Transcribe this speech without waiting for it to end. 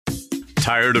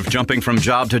Tired of jumping from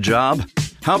job to job?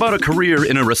 How about a career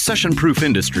in a recession-proof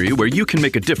industry where you can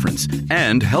make a difference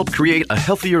and help create a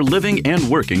healthier living and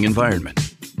working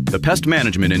environment? The pest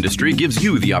management industry gives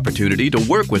you the opportunity to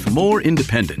work with more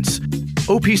independence.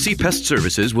 OPC Pest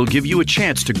Services will give you a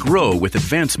chance to grow with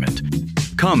advancement.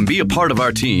 Come be a part of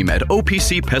our team at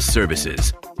OPC Pest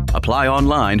Services. Apply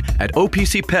online at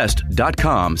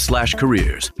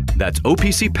opcpest.com/careers. That's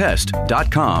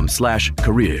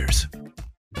opcpest.com/careers.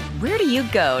 Where do you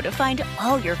go to find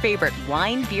all your favorite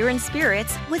wine, beer, and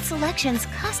spirits with selections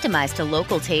customized to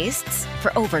local tastes?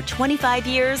 For over 25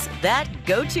 years, that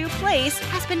go-to place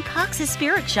has been Cox's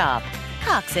Spirit Shop.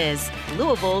 Cox's,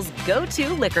 Louisville's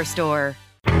go-to liquor store.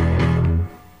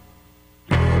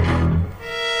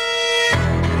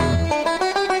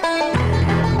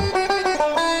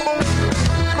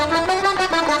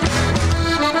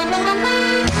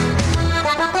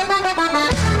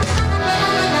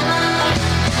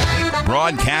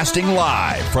 Broadcasting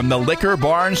live from the Liquor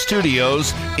Barn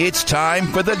Studios, it's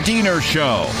time for the Deener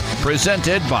Show,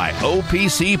 presented by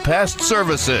OPC Pest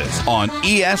Services on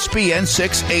ESPN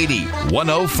 680,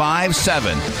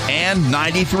 105.7, and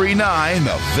 93.9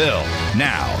 The Ville.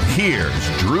 Now, here's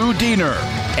Drew Deener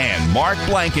and Mark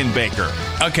Blankenbaker.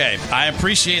 Okay, I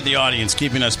appreciate the audience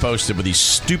keeping us posted with these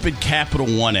stupid Capital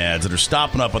One ads that are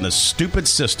stopping up on this stupid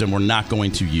system we're not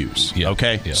going to use. Yeah,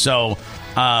 okay? Yeah. So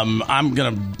I'm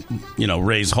going to,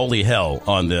 raise holy hell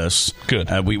on this. Good.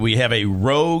 We have a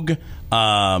rogue,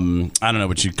 I don't know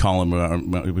what you'd call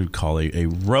him, we would call a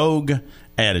rogue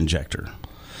ad injector.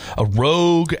 A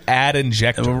rogue ad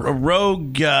injector. A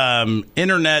rogue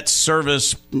internet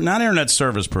service, not internet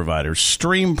service provider,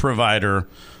 stream provider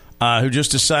who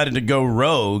just decided to go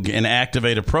rogue and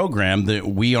activate a program that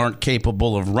we aren't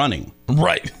capable of running.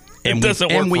 Right. And it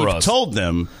doesn't work for we've us. told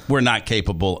them we're not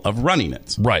capable of running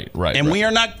it. Right. And we are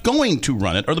not going to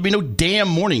run it, or there'll be no damn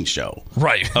morning show.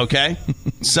 Right. Okay?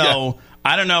 So, yeah.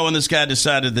 I don't know when this guy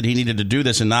decided that he needed to do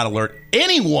this and not alert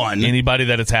anybody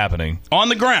on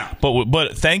the ground.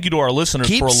 But thank you to our listeners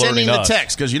for alerting us. Keep sending the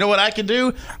text, because you know what I can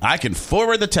do? I can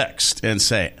forward the text and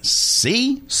say,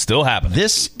 see? Still happening.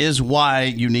 This is why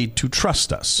you need to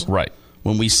trust us. Right.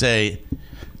 When we say,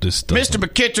 Mr.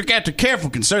 McKittrick, after careful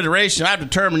consideration, I've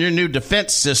determined your new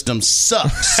defense system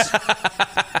sucks.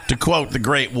 To quote the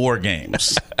great war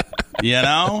games. You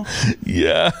know?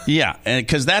 Yeah. Yeah,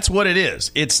 because that's what it is.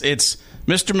 It's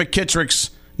Mr. McKittrick's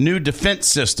new defense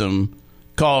system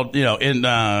called,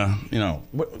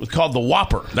 called the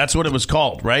Whopper. That's what it was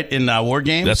called, right? In war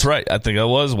games? That's right. I think that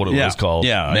was what it was called.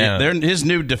 Yeah. Man. His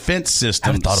new defense system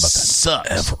haven't thought about that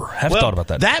sucks. Ever. Haven't thought about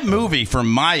that. That movie,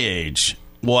 from my age,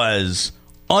 was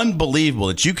unbelievable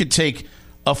that you could take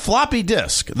a floppy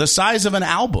disk the size of an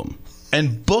album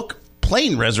and book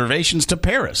plane reservations to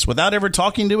Paris without ever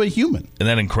talking to a human. Isn't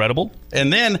that incredible?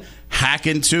 And then hack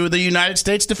into the United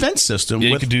States defense system. Yeah,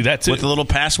 you could do that too. With a little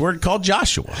password called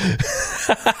Joshua.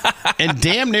 And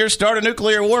damn near start a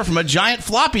nuclear war from a giant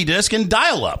floppy disk and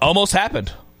dial-up. Almost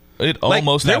happened. It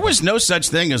almost there happened. was no such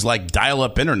thing as like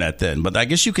dial-up internet then, but I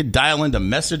guess you could dial into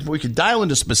message. We could dial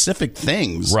into specific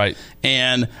things, right?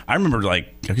 And I remember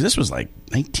because this was like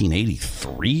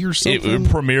 1983 or something. It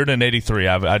premiered in '83.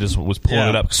 I just was pulling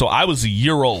it up, so I was a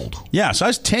year old. Yeah, so I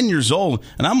was 10 years old,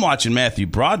 and I'm watching Matthew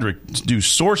Broderick do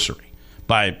sorcery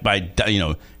by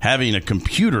having a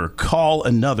computer call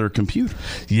another computer.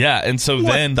 Yeah, and so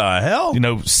what then the hell?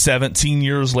 17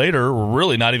 years later, or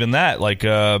really not even that, I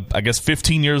guess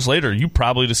 15 years later, you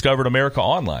probably discovered America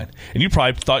Online, and you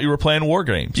probably thought you were playing war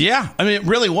games. Yeah, I mean, it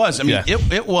really was. I mean,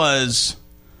 it was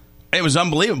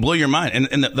unbelievable. It blew your mind.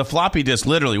 And the floppy disk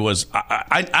literally was.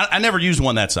 I never used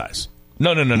one that size.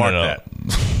 No. That.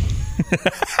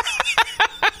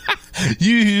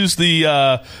 You use the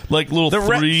little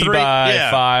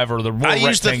 3x5 or the more I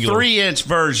used the rectangular. 3-inch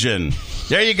version.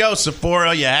 There you go,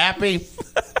 Sephora. You happy?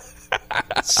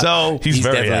 So he's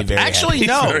very happy. Actually,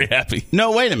 no. He's very happy.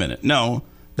 No, wait a minute. No,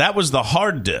 that was the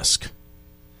hard disk.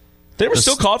 They were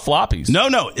still called floppies.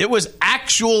 No, it was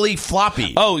actually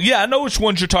floppy. Oh yeah, I know which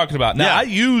ones you're talking about. Now I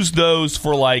used those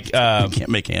for you can't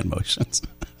make hand motions.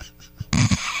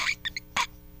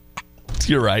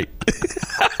 You're right.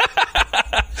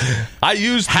 I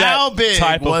used How that big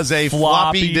type was of a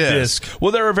floppy disk?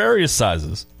 Well, there are various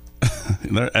sizes.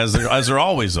 As there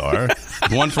always are.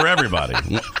 One for everybody.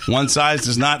 One size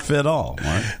does not fit all.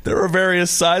 Right? There are various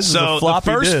sizes of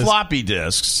floppy disks. The first floppy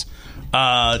disks,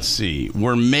 let's see,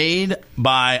 were made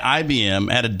by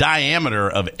IBM at a diameter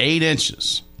of 8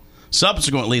 inches.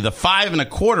 Subsequently, the 5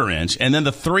 1/4 inch and then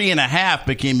the 3 1/2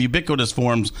 became ubiquitous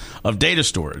forms of data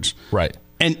storage. Right.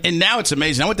 And now it's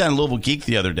amazing. I went down to Louisville Geek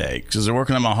the other day because they're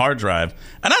working on my hard drive.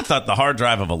 And I thought the hard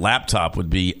drive of a laptop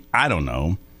would be, I don't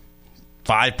know,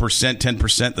 5%,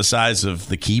 10% the size of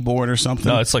the keyboard or something.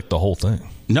 No, it's like the whole thing.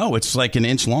 No, it's like an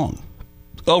inch long.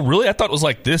 Oh, really? I thought it was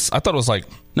like this. I thought it was like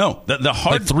no, the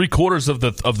hard like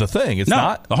 3/4 of the thing. It's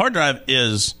not. The hard drive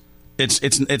is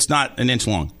it's not an inch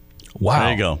long. Wow.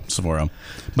 There you go, Savoro.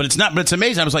 But it's not. But it's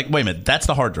amazing. I was like, wait a minute, that's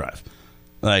the hard drive.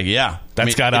 Like, yeah,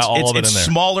 that's got all of it in there. It's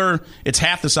smaller. It's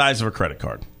half the size of a credit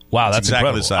card. Wow, that's exactly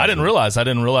incredible. the size. I didn't realize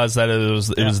that it was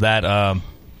that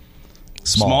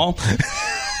small.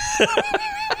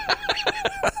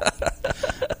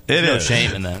 It no is.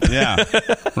 shame in that. Yeah,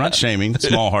 we're not shaming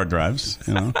small hard drives.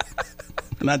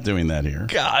 We're not doing that here.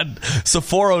 God,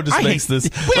 Sephora just makes this.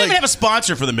 We don't even have a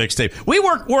sponsor for the mixtape. We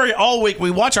worry all week.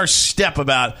 We watch our step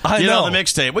about the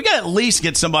mixtape. We got to at least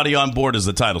get somebody on board as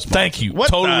the title sponsor. Thank you.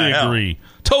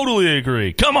 Totally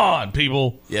agree. Come on,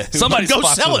 people. Yeah. Somebody go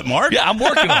sell it, Mark. Yeah, I'm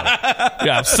working on it.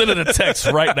 Yeah, I'm sending a text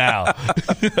right now.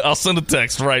 I'll send a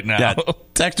text right now. Yeah.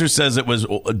 Texter says it was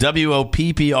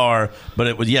WOPPR, but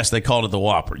it was, yes, they called it the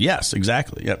Whopper. Yes,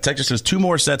 exactly. Yeah. Texter says 2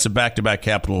 more sets of back-to-back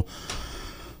Capital.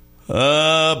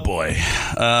 Oh, boy.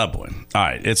 All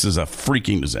right. This is a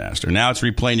freaking disaster. Now it's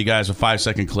replaying you guys a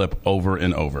 5-second clip over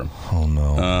and over. Oh,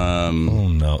 no. Oh,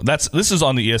 no. This is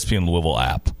on the ESPN Louisville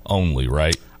app only,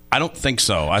 right? I don't think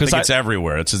so. I think it's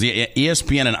everywhere. It says the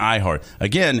ESPN and iHeart.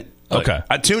 Again, okay.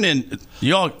 I tune in.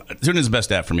 Tune in is the best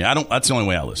app for me. That's the only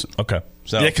way I listen. Okay.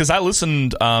 So. Yeah, because I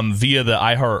listened via the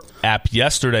iHeart app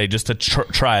yesterday just to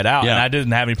try it out, and I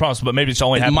didn't have any problems. But maybe it's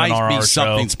only happening on our show. It might be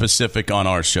something specific on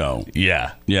our show.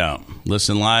 Yeah.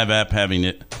 Listen live app having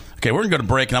it. Okay, we're going to go to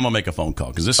break, and I'm going to make a phone call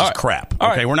because this is crap.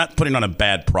 All okay, right. We're not putting on a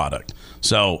bad product.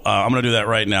 So I'm going to do that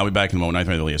right now. I'll be back in a moment.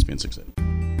 9:30 ESPN 680.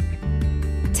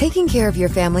 Taking care of your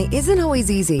family isn't always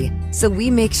easy, so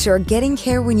we make sure getting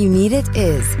care when you need it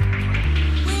is.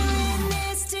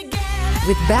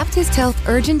 With Baptist Health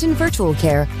Urgent and Virtual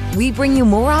Care, we bring you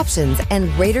more options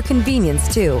and greater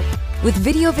convenience, too. With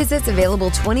video visits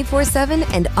available 24/7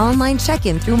 and online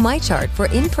check-in through MyChart for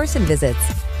in-person visits.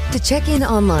 To check in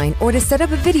online or to set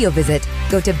up a video visit,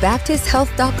 go to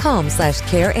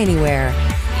baptisthealth.com/careanywhere.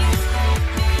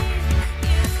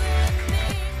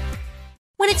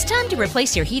 When it's time to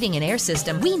replace your heating and air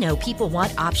system, we know people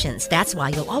want options. That's why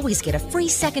you'll always get a free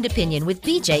second opinion with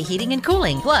BJ Heating and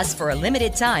Cooling. Plus, for a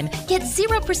limited time, get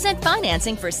 0%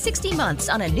 financing for 60 months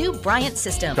on a new Bryant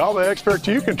system. Call the experts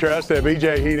you can trust at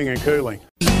BJ Heating and Cooling.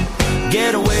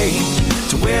 Get away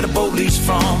to where the boat leaves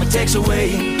from. It takes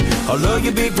away all of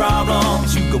your big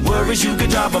problems. You could worry, you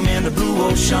could drop them in the blue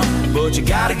ocean. But you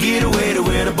gotta get away to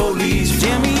where the boat leads.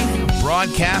 Jimmy.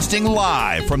 Broadcasting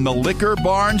live from the Liquor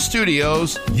Barn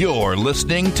Studios, you're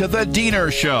listening to The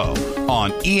Deener Show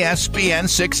on ESPN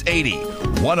 680,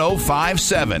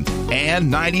 105.7,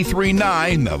 and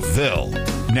 93.9 The Ville.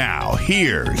 Now,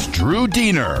 here's Drew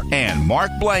Deener and Mark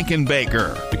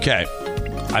Blankenbaker. Okay,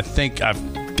 I think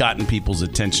I've gotten people's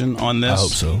attention on this. I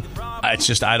hope so. It's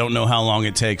just I don't know how long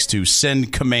it takes to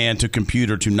send command to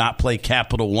computer to not play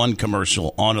Capital One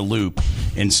commercial on a loop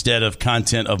instead of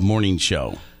content of morning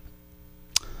show.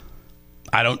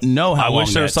 I don't know how long I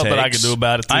wish there was something I could do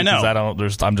about it, too. I know.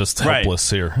 I'm just helpless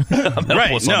here. I'm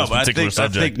helpless on this particular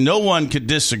subject. I think no one could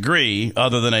disagree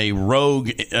other than a rogue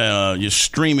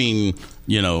streaming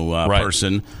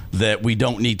person that we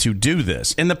don't need to do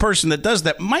this. And the person that does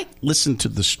that might listen to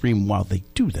the stream while they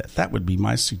do that. That would be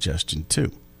my suggestion,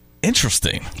 too.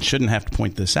 Interesting. Shouldn't have to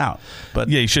point this out. But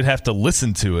yeah, you should have to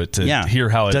listen to it to hear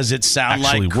how it does it sound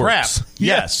like crap? Works.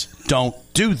 Yes. Don't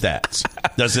do that.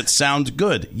 Does it sound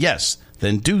good? Yes.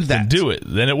 Then do that. Then do it.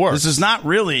 Then it works. This is not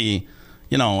really,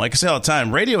 like I say all the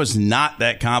time, radio is not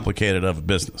that complicated of a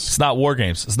business. It's not War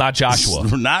Games. It's not Joshua.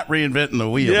 We're not reinventing the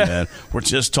wheel, man. We're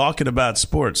just talking about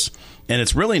sports. And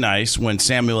it's really nice when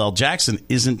Samuel L. Jackson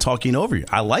isn't talking over you.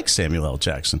 I like Samuel L.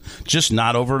 Jackson, just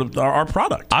not over our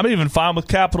product. I'm even fine with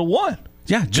Capital One.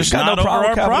 Yeah, just not over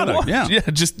our product. Yeah,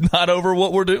 just not over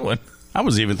what we're doing. I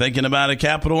was even thinking about a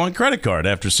Capital One credit card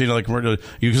after seeing the commercial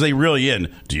because they reel you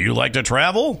in. Do you like to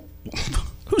travel?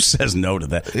 Who says no to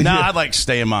that? No, I'd like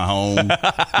stay in my home,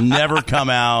 never come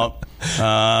out.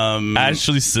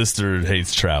 Ashley's sister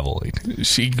hates traveling.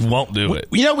 She won't do it.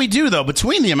 We do, though.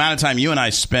 Between the amount of time you and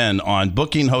I spend on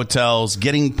booking hotels,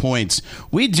 getting points,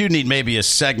 we do need maybe a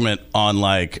segment on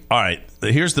all right,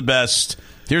 here's the best.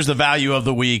 Here's the value of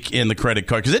the week in the credit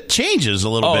card because it changes a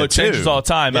little bit. It changes all the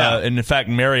time. Yeah. And in fact,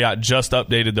 Marriott just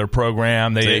updated their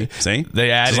program. They See?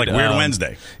 They added it's like Weird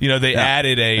Wednesday. They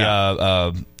added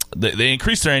a they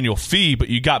increased their annual fee, but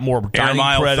you got more dining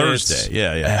Mile credits,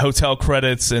 Thursday. hotel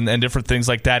credits, and different things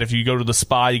like that. If you go to the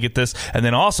spa, you get this. And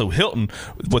then also Hilton,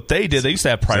 what they did, they used to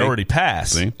have priority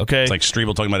pass. See? Okay, it's like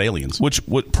Strebel talking about aliens. Which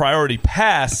priority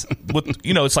pass? With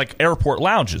it's like airport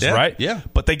lounges, right? Yeah.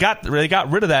 But they got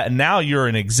rid of that, and now you're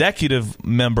an executive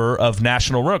member of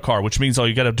National Rental Car, which means all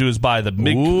you got to do is buy the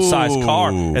big size car,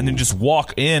 and then just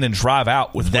walk in and drive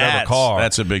out with whatever car.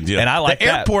 That's a big deal. And I like the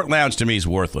airport lounge to me is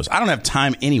worthless. I don't have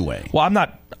time anyway. Well, I'm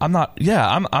not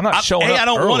showing up I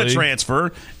don't early. want to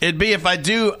transfer. It'd be if I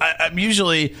do. I'm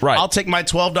usually I'll take my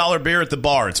 $12 beer at the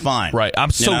bar. It's fine. Right.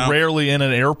 I'm so rarely in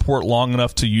an airport long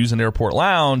enough to use an airport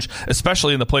lounge,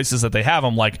 especially in the places that they have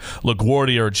them, like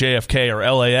LaGuardia or JFK or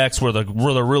LAX, where they're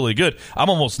really good. I'm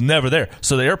almost never there.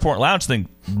 So the airport lounge thing,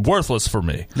 worthless for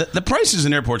me. The prices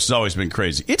in airports has always been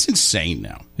crazy. It's insane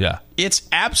now. Yeah. It's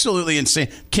absolutely insane.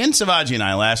 Ken Savaggi and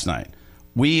I last night,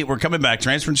 we were coming back,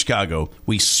 transferring to Chicago.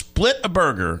 We split a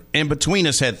burger, and between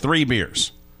us had 3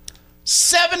 beers.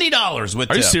 $70 with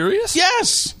tip. Are you serious?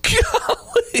 Yes.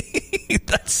 Golly,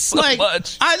 that's so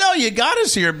much. I know you got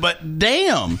us here, but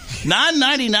damn,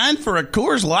 $9.99 for a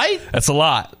Coors Light? That's a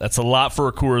lot. That's a lot for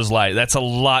a Coors Light. That's a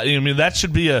lot. I mean, that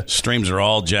should be a streams are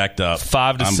all jacked up.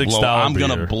 $5 to $6 I'm beer.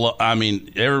 gonna blow. I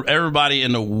mean, everybody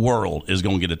in the world is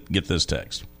going to get this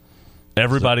text.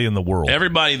 Everybody in the world.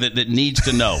 Everybody that needs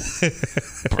to know.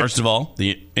 First of all,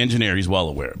 the engineer, he's well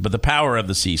aware. But the power of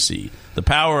the CC, the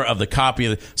power of the copy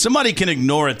of somebody can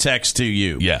ignore a text to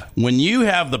you. Yeah. When you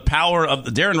have the power of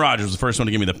Darren Rogers was the first one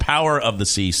to give me the power of the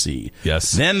CC.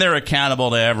 Yes. Then they're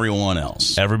accountable to everyone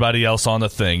else. Everybody else on the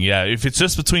thing. Yeah. If it's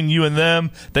just between you and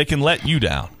them, they can let you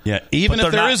down. Yeah. Even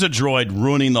if there is a droid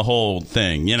ruining the whole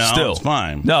thing, still, it's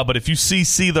fine. No, but if you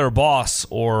CC their boss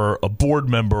or a board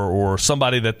member or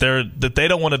somebody that they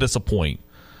don't want to disappoint,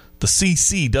 the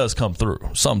CC does come through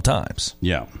sometimes.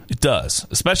 Yeah. It does,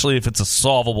 especially if it's a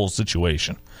solvable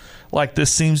situation like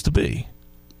this seems to be.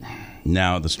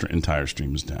 Now the entire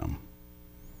stream is down.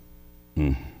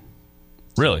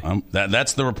 Really?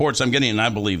 That's the reports I'm getting, and I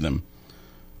believe them.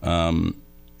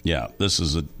 Yeah, this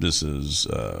is.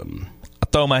 I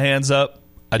throw my hands up.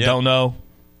 I don't know.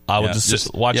 I would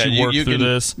just watch you work through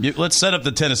this. Let's set up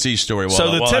the Tennessee story.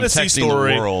 So the Tennessee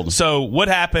story. The world. So what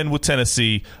happened with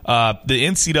Tennessee? The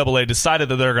NCAA decided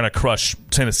that they're going to crush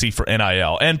Tennessee for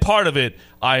NIL, and part of it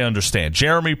I understand.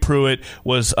 Jeremy Pruitt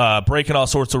was breaking all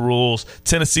sorts of rules.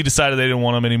 Tennessee decided they didn't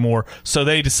want him anymore, so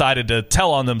they decided to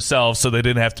tell on themselves so they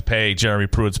didn't have to pay Jeremy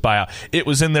Pruitt's buyout. It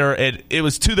was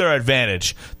to their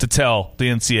advantage to tell the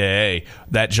NCAA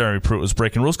that Jeremy Pruitt was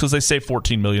breaking rules because they saved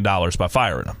 $14 million by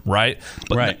firing him, right?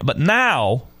 But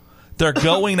now they're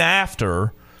going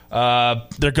after.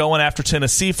 They're going after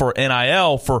Tennessee for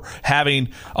NIL for having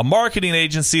a marketing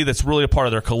agency that's really a part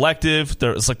of their collective.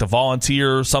 It's like the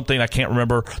Volunteer or something. I can't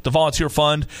remember. The Volunteer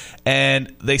Fund.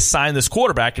 And they signed this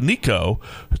quarterback, Nico,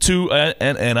 to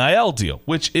an NIL deal,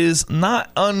 which is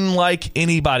not unlike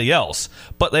anybody else.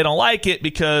 But they don't like it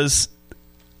because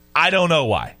I don't know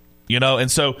why.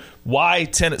 And so why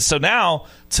so now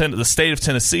the state of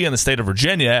Tennessee and the state of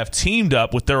Virginia have teamed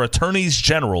up with their attorneys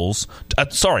general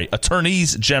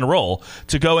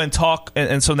to go and talk,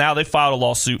 and so now they filed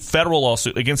a federal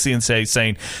lawsuit against the NCAA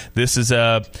saying this is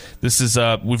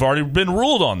we've already been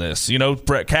ruled on this.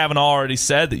 Brett Kavanaugh already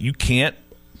said that you can't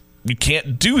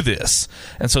do this,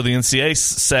 and so the NCAA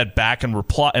said back in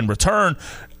return,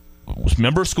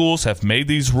 member schools have made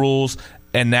these rules.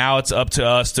 And now it's up to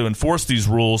us to enforce these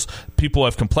rules. People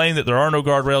have complained that there are no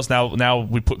guardrails. Now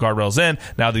we put guardrails in.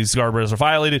 Now these guardrails are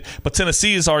violated. But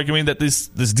Tennessee is arguing that this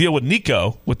deal with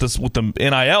Nico, with the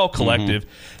NIL collective,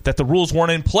 that the rules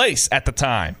weren't in place at the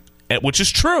time, which is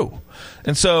true.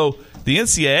 And so the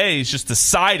NCAA is just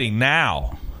deciding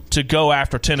now to go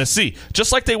after Tennessee,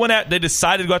 just like they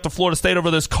decided to go after Florida State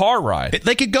over this car ride.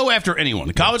 They could go after anyone.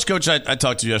 The college coach I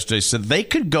talked to yesterday said they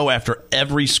could go after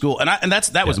every school, and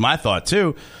that was my thought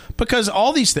too, because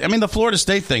all these things. I mean, the Florida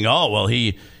State thing. Oh well,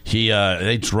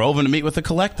 they drove him to meet with the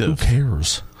collective. Who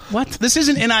cares? What? This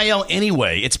isn't NIL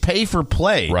anyway. It's pay for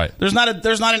play. Right. There's not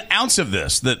an ounce of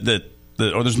this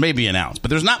or there's maybe an ounce,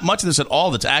 but there's not much of this at all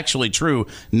that's actually true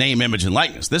name, image, and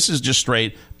likeness. This is just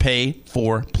straight pay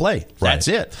for play. That's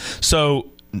it. So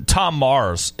Tom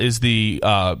Mars is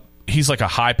he's like a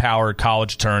high-powered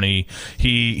college attorney.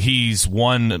 He's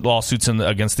won lawsuits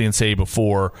against the NCAA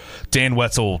before. Dan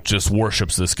Wetzel just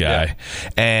worships this guy. Yeah.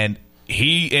 And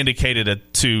he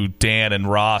indicated to Dan and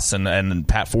Ross and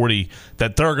Pat Forty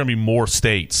that there are going to be more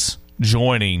states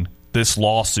joining this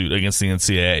lawsuit against the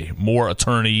NCAA, more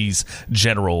attorneys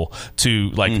general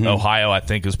to Ohio, I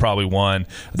think, is probably one.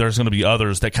 There's going to be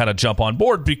others that kind of jump on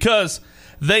board because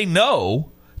they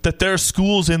know that their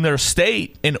schools in their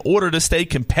state, in order to stay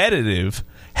competitive,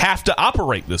 have to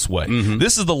operate this way.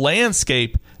 This is the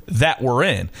landscape that we're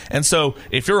in. And so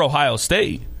if you're Ohio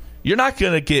State, you're not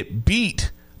going to get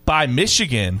beat by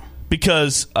Michigan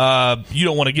because you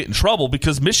don't want to get in trouble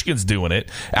because Michigan's doing it,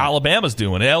 Alabama's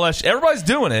doing it, LSU, everybody's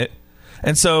doing it.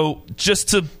 And so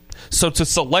to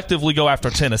selectively go after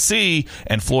Tennessee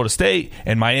and Florida State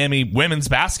and Miami women's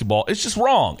basketball, it's just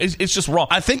wrong. It's just wrong.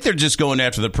 I think they're just going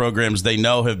after the programs they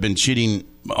know have been cheating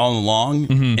all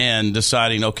along and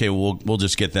deciding, okay, we'll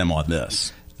just get them on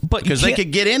this. But because they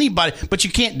could get anybody, but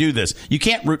you can't do this. You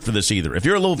can't root for this either. If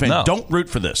you're a Louisville fan, don't root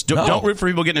for this. Don't root for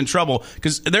people getting in trouble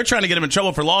because they're trying to get them in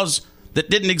trouble for laws that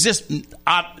didn't exist.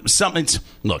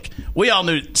 Look, we all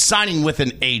knew signing with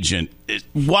an agent,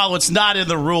 while it's not in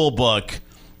the rule book,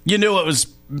 you knew it was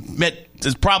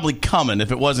probably coming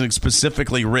if it wasn't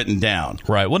specifically written down.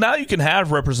 Right. Well, now you can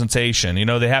have representation.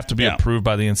 They have to be approved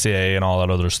by the NCAA and all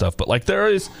that other stuff. But there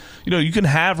is, you can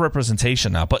have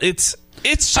representation now. But it's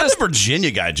just how did the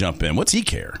Virginia guy jump in? What's he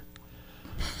care?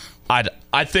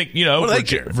 I think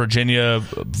Virginia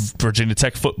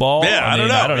Tech football. Yeah, I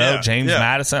don't know. James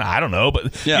Madison. I don't know,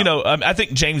 but I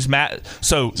think James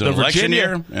So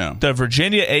the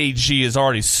Virginia AG has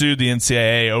already sued the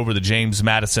NCAA over the James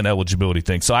Madison eligibility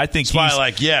thing. So I think he's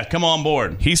probably come on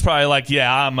board. He's probably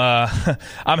I'm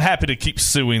happy to keep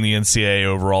suing the NCAA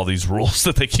over all these rules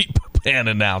that they keep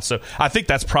handing out. So I think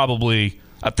that's probably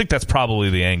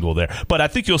the angle there. But I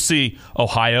think you'll see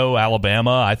Ohio,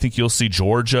 Alabama. I think you'll see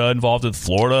Georgia involved in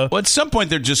Florida. Well, at some point,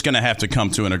 they're just going to have to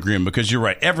come to an agreement because you're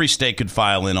right. Every state could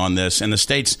file in on this. And the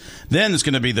states, then it's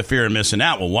going to be the fear of missing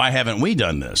out. Well, why haven't we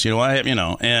done this?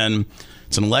 And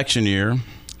it's an election year.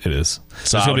 It is.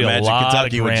 So there's going to be a lot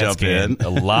of grandstanding, a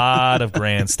lot of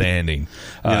grandstanding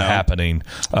happening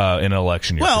in an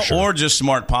election year. Well, for sure. Or just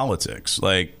smart politics.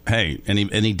 Like, hey,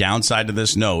 any downside to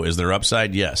this? No. Is there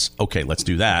upside? Yes. Okay, let's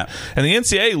do that. And the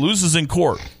NCAA loses in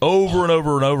court over and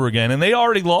over and over again, and they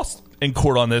already lost in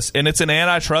court on this, and it's an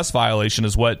antitrust violation,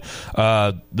 is what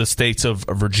the states of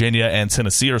Virginia and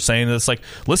Tennessee are saying. It's like,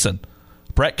 listen,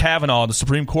 Brett Kavanaugh and the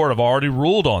Supreme Court have already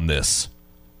ruled on this.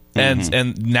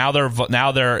 And now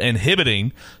they're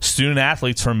inhibiting student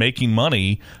athletes from making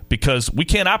money because we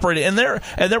can't operate it. And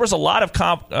there was a lot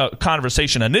of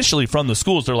conversation initially from the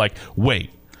schools. They're like, wait,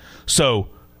 so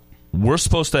we're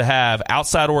supposed to have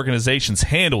outside organizations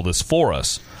handle this for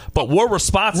us, but we're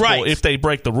responsible if they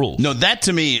break the rules. No, that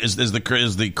to me is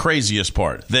the craziest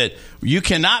part, that you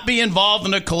cannot be involved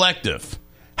in a collective.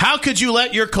 How could you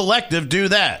let your collective do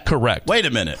that? Correct. Wait a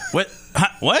minute.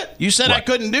 What? You said I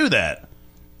couldn't do that.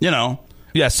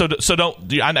 Yeah. So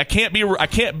don't. I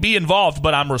can't be involved,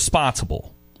 but I'm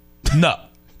responsible. No.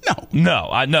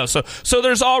 I know. So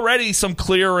there's already some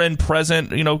clear and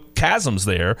present, chasms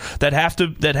there that had to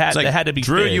be.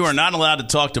 Drew, fixed. you are not allowed to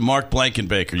talk to Mark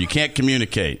Blankenbaker. You can't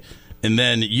communicate. And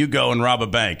then you go and rob a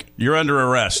bank. You're under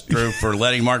arrest, Drew, for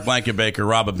letting Mark Blankenbaker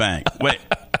rob a bank. Wait,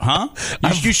 huh?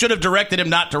 You should have directed him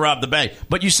not to rob the bank.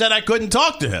 But you said I couldn't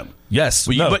talk to him. Yes.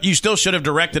 But you still should have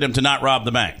directed him to not rob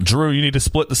the bank. Drew, you need to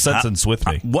split the sentence with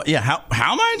me. What? Yeah, how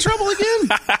am I in trouble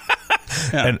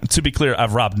again? And to be clear,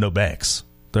 I've robbed no banks.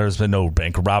 There's been no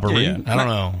bank robbery. Yeah, I don't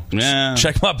know. Yeah.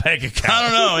 Check my bank account. I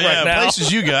don't know. Right now.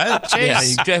 Places you got. Yeah,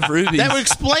 you have Ruby's. That would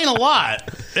explain a lot.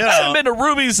 I haven't been to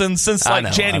Ruby's since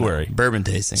January. Bourbon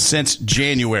tasting. Since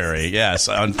January, yes,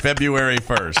 on February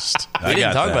 1st. We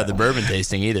didn't talk about the bourbon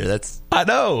tasting either. I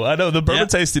know. The bourbon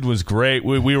tasting was great.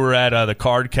 We were at the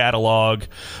card catalog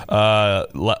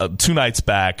 2 nights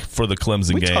back for the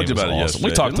Clemson game. Talked about it yesterday,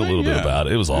 we talked a little bit about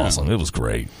it. It was awesome. It was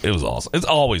great. It was awesome. It's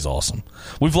always awesome.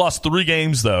 We've lost 3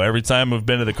 games, though. Every time we've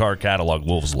been to the card catalog,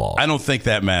 Wolves lost. I don't think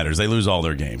that matters. They lose all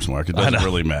their games, Mark. It doesn't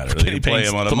really matter. They play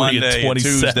them on a Monday, a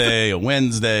Tuesday, a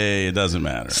Wednesday. It doesn't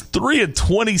matter. It's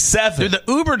 3-27. Dude, the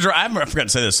Uber driver, I forgot to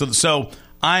say this. So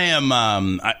I am,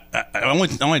 I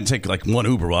went to take like one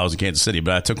Uber while I was in Kansas City,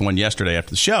 but I took one yesterday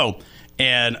after the show,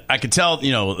 and I could tell,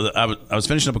 I was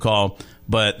finishing up a call,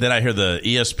 but then I hear the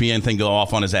ESPN thing go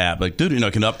off on his app. Like, dude,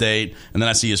 can update, and then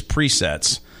I see his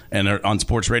presets. And they're on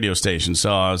sports radio stations.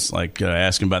 So I was like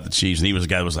asking about the Chiefs, and he was a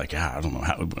guy that was like, I don't know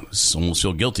how, I almost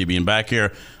feel guilty being back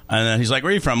here. And then he's like,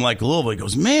 where are you from? I'm like, Louisville. He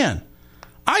goes, man,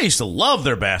 I used to love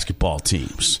their basketball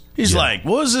teams. He's like,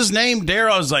 what was his name?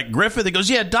 Darryl. I was like, Griffith. He goes,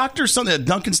 yeah, Dr. something,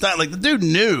 Duncan Stein. Like, the dude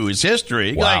knew his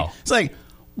history. Wow. It's like,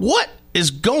 what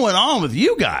is going on with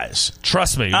you guys?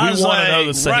 Trust me, we want to know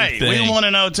the same thing. We want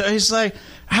to know. He's like,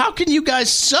 how can you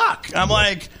guys suck? I'm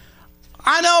like,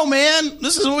 I know, man.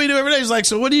 This is what we do every day. He's like,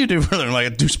 so what do you do? I'm like, I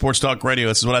do sports talk radio.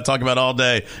 This is what I talk about all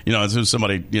day. As soon as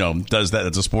somebody, does that,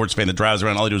 that's a sports fan that drives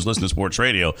around, all he does is listen to sports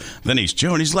radio. Then he's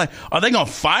chewing. He's like, are they going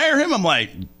to fire him? I'm like,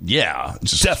 yeah.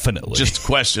 Definitely. Just a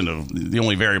question of the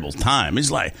only variable is time.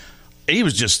 He's like, he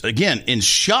was just, again, in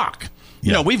shock.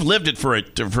 We've lived it for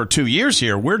 2 years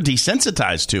here. We're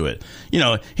desensitized to it. He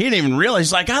didn't even realize.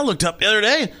 He's like, I looked up the other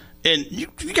day, and you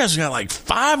guys got like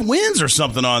 5 wins or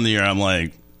something on the year. I'm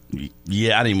like,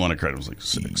 yeah, I didn't want to credit. It was like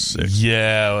 6.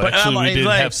 Yeah, but actually, we did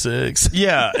have 6.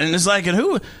 Yeah, and it's like, and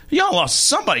who y'all lost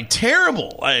somebody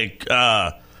terrible, like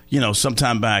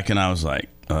sometime back, and I was like,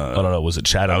 I don't know, was it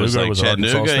Chattanooga? Was it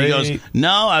Chattanooga? He goes, no.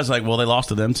 I was like, well, they lost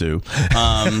to them too.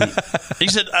 I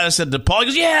said DePaul. He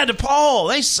goes, yeah, DePaul,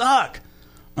 they suck.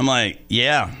 I'm like,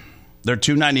 yeah, they're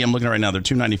 290. I'm looking at right now. They're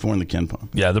 294 in the Ken Pom.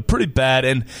 Yeah, they're pretty bad,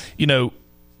 and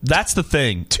that's the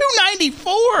thing.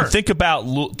 294. Think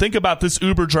about this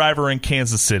Uber driver in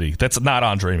Kansas City. That's not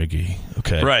Andre McGee.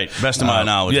 Okay, right. Best of my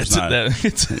knowledge, it's not.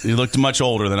 He looked much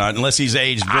older than I, unless he's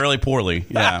aged really poorly.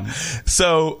 Yeah.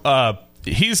 So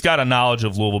he's got a knowledge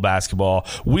of Louisville basketball.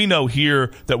 We know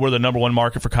here that we're the number 1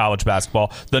 market for college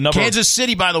basketball. Kansas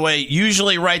City, by the way,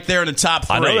 usually right there in the top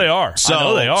 3. I know they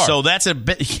are. So that's a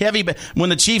bit heavy.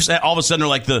 When the Chiefs all of a sudden are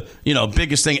like the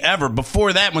biggest thing ever.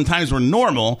 Before that, when times were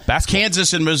normal,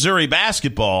 Kansas and Missouri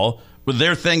basketball with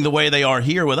their thing the way they are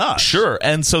here with us. Sure,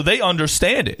 and so they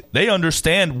understand it. They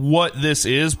understand what this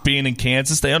is, being in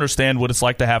Kansas. They understand what it's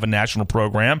like to have a national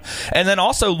program. And then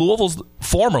also Louisville's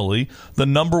formerly the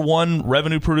number 1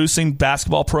 revenue-producing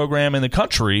basketball program in the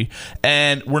country,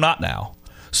 and we're not now.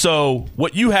 So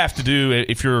what you have to do,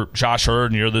 if you're Josh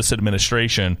Hurd and you're this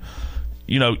administration,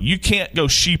 you can't go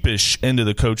sheepish into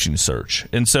the coaching search.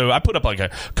 And so I put up like a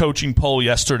coaching poll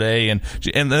yesterday, and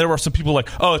there were some people like,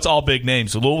 oh, it's all big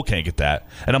names. So Louisville can't get that.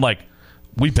 And I'm like,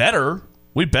 we better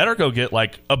go get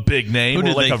like a big name. Who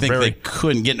did like they think they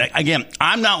couldn't get? Again,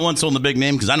 I'm not one sold on the big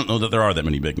name because I don't know that there are that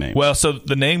many big names. Well, so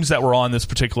the names that were on this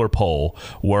particular poll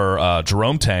were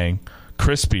Jerome Tang,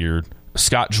 Chris Beard,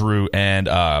 Scott Drew, and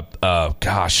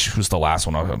who's the last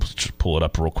one? I'll just pull it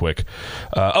up real quick.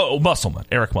 Musselman,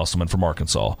 Eric Musselman from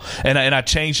Arkansas, and I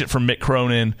changed it from Mick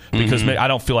Cronin because I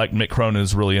don't feel like Mick Cronin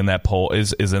is really in that poll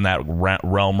is in that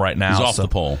realm right now. He's off the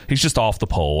poll. He's just off the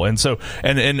poll, and so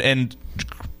and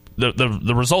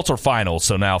the results are final.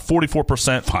 So now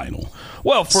 44% final.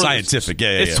 Well, for scientific,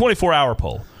 it's 24-hour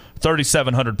poll.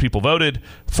 3,700 people voted.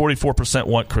 44%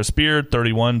 want Chris Beard.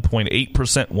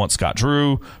 31.8% want Scott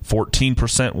Drew.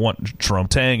 14% want Jerome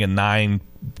Tang, and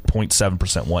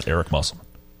 9.7% want Eric Musselman.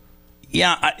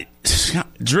 Yeah,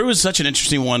 Drew is such an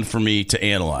interesting one for me to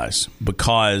analyze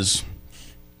because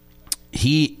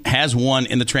he has won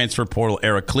in the transfer portal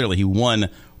era. Clearly, he won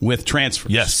with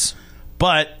transfers. Yes,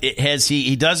 but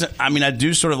he doesn't. I mean, I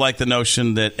do sort of like the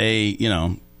notion that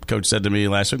Coach said to me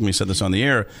last week when we said this on the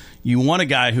air, you want a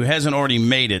guy who hasn't already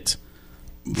made it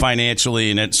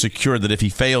financially and it's secured that if he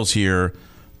fails here,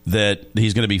 that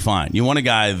he's going to be fine. You want a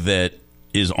guy that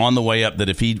is on the way up, that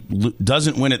if he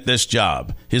doesn't win at this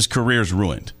job, his career's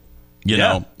ruined. You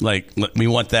know, like we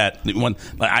want that.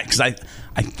 Because I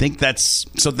think that's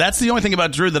the only thing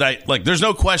about Drew that I like. There's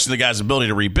no question the guy's ability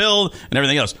to rebuild and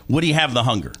everything else. Would he have the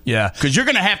hunger? Yeah, because you're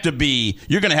going to have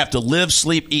to live,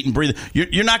 sleep, eat, and breathe.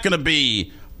 You're not going to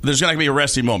be. There's going to be a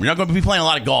resting moment. You're not going to be playing a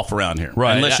lot of golf around here,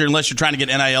 right? Unless you're trying to get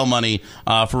NIL money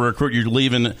for a recruit you're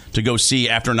leaving to go see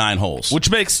after 9 holes,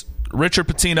 which makes Richard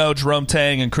Pitino, Jerome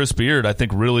Tang, and Chris Beard, I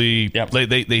think, really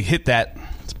they hit that.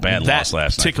 Bad loss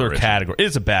last particular night category. It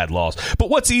is a bad loss.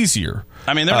 But what's easier?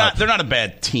 I mean, they're not a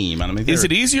bad team. Is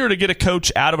it easier to get a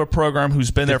coach out of a program who's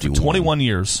been 51. there for 21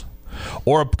 years,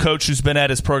 or a coach who's been at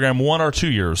his program 1 or 2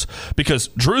 years? Because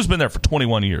Drew's been there for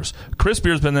 21 years. Chris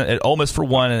Beard's been at Ole Miss for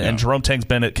 1, and Jerome Tang's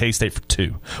been at K-State for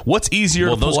 2. What's easier?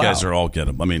 Well, to pull those guys out? are all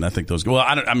gettable. I mean, I think those. Well,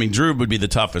 Drew would be the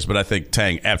toughest, but I think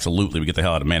Tang absolutely would get the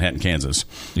hell out of Manhattan, Kansas.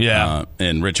 Yeah,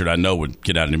 and Richard, I know, would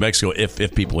get out of New Mexico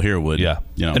if people here would. Yeah,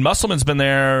 And Musselman's been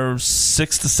there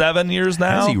 6 to 7 years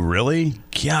now. Has he really?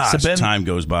 Gosh, time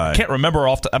goes by. I can't remember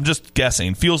I'm just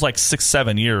guessing. Feels like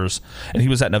 6-7 years, and he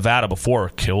was at Nevada before.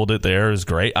 Killed it there. Is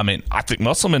great. I mean, I think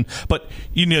Musselman, but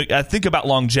I think about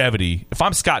longevity. If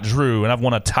I'm Scott Drew and I've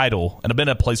won a title and I've been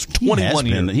at a place for 21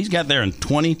 years. He's got there in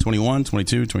 20, 21,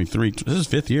 22, 23. This is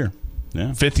 5th year.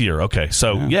 Yeah. 5th year. Okay.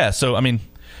 So, so, I mean,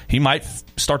 he might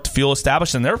start to feel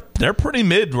established, and they're pretty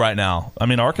mid right now. I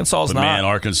mean, Arkansas is not. Man,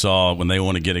 Arkansas, when they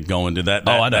want to get it going,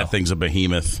 that thing's a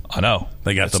behemoth. I know.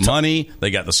 They got the money,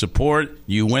 they got the support.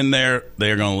 You win there,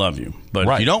 they're going to love you. But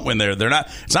if you don't win there, they're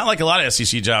not. It's not like a lot of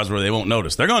SEC jobs where they won't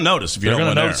notice. They're going to notice if you don't win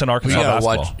there. They're going to notice in Arkansas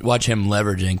basketball. Watch him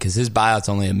leveraging, because his buyout's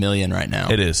only $1 million right now.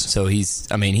 It is. So he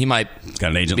might. He's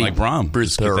got an agent like Brom.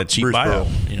 Bruce get that cheap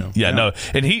buyout. No,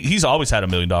 and he's always had $1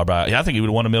 million buyout. I think he would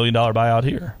have won $1 million buyout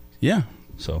here. Yeah.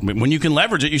 So when you can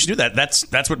leverage it, you should do that.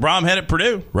 That's what Brom had at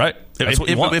Purdue, right?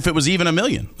 If it was even $1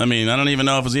 million, I mean, I don't even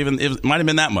know if it was even. It might have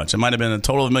been that much. It might have been a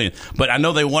total of $1 million. But I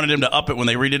know they wanted him to up it when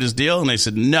they redid his deal, and they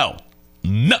said no.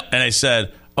 And they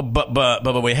said,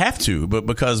 but we have to,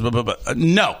 because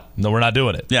no, we're not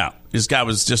doing it. Yeah, this guy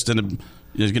was just he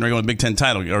was getting ready to win a Big Ten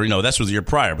title, or that was the year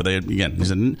prior. But he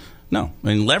said no. I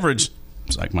mean, leverage.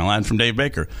 It's like my line from Dave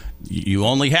Baker. You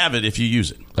only have it if you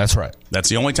use it. That's right. That's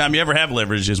the only time you ever have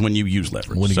leverage is when you use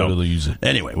leverage. When you go to use it.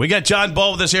 Anyway, we got John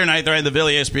Bull with us here tonight. They're at the Ville,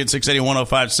 ESPN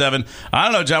 680-1057. I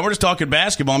don't know, John. We're just talking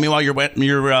basketball. Meanwhile, your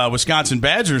Wisconsin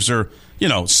Badgers are,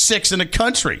 6th in the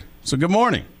country. So good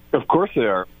morning. Of course they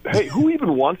are. Hey, who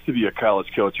even wants to be a college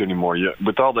coach anymore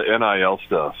with all the NIL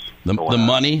stuff? The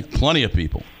money, plenty of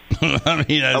people. I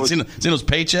mean, seen those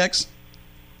paychecks?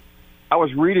 I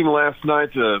was reading last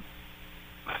night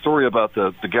story about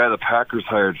the guy the Packers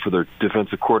hired for their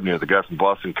defensive coordinator, the guy from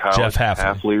Boston College, Jeff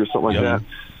Hafley or something like that.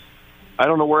 I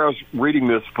don't know where I was reading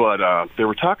this, but they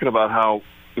were talking about how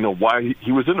why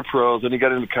he was in the pros, then he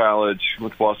got into college,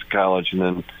 went to Boston College, and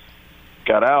then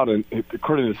got out. And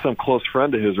according to some close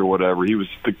friend of his or whatever, he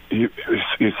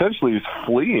essentially is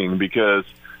fleeing because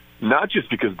not just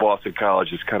because Boston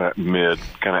College is kind of mid,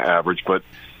 kind of average, but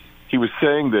he was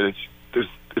saying that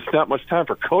it's not much time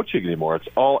for coaching anymore. It's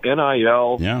all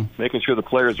NIL, making sure the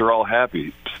players are all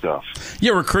happy stuff.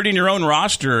 Yeah, recruiting your own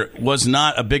roster was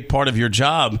not a big part of your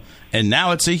job, and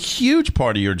now it's a huge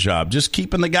part of your job, just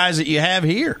keeping the guys that you have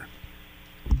here.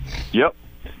 Yep.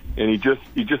 And he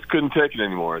just couldn't take it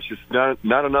anymore. It's just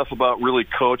not enough about really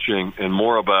coaching and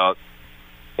more about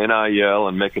NIL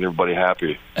and making everybody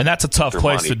happy. And that's a tough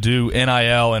place to do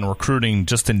NIL and recruiting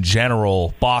just in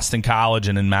general. Boston College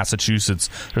and in Massachusetts,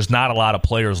 there's not a lot of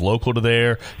players local to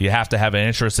there. You have to have an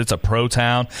interest. It's a pro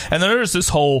town. And then there's this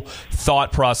whole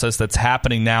thought process that's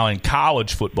happening now in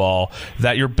college football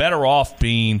that you're better off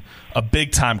being a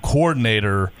big-time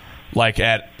coordinator like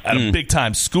at a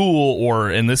big-time school,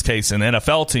 or in this case, an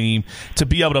NFL team, to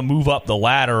be able to move up the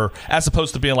ladder as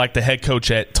opposed to being like the head coach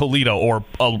at Toledo or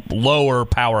a lower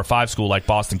Power 5 school like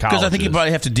Boston College. Because I think you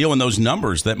probably have to deal in those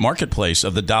numbers, that marketplace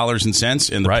of the dollars and cents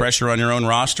and the pressure on your own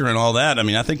roster and all that. I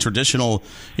mean, I think traditional,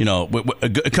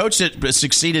 a coach that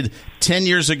succeeded 10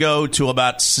 years ago to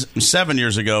about 7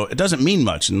 years ago, it doesn't mean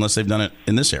much unless they've done it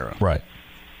in this era. Right.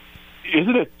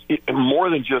 Isn't it more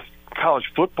than just college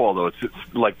football, though? It's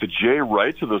like the Jay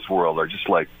Wrights of this world are just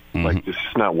like it's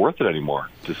just not worth it anymore.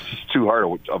 It's just too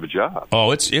hard of a job.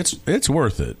 Oh, it's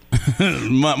worth it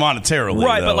monetarily,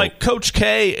 right? Though. But like Coach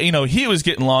K, he was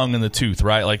getting long in the tooth,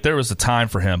 right? Like there was a time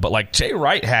for him, but like Jay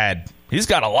Wright he's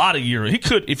got a lot of years. He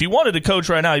could, if he wanted to coach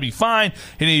right now, he'd be fine.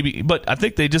 But I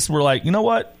think they just were like, you know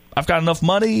what? I've got enough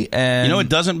money, and it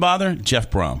doesn't bother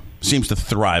Jeff Brom. Seems to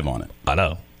thrive on it. I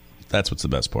know. That's what's the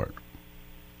best part.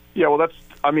 Yeah, well, that's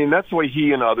the way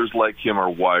he and others like him are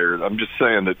wired. I'm just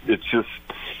saying that it just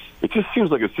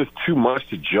seems like it's just too much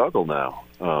to juggle now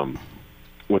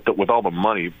with all the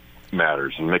money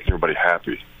matters and making everybody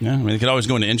happy. Yeah, I mean, it could always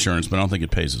go into insurance, but I don't think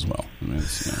it pays as well. I mean,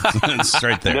 it's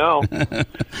right there. No,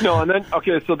 and then,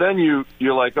 so then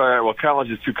you're like, all right, well,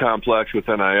 college is too complex with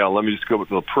NIL. Let me just go with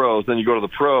the pros. Then you go to the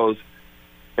pros,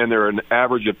 and there are an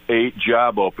average of 8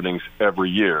 job openings every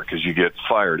year because you get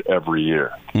fired every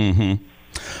year. Mm-hmm.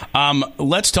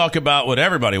 Let's talk about what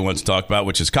everybody wants to talk about,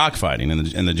 which is cockfighting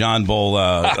and the John Bull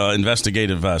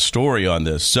investigative story on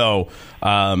this. So,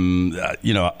 I'm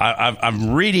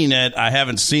reading it. I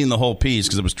haven't seen the whole piece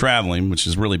because I was traveling, which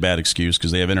is a really bad excuse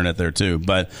because they have internet there too.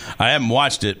 But I haven't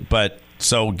watched it.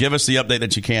 So give us the update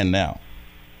that you can now.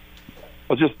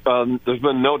 Well, just there's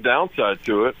been no downside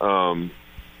to it.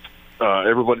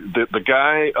 Everybody, the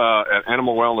guy at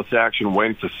Animal Wellness Action,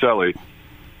 Wayne Caselli,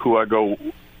 who I go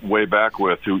way back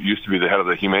with, who used to be the head of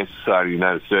the Humane Society of the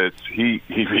United States, he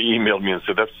emailed me and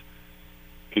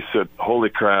said,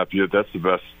 holy crap, that's the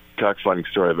best cockfighting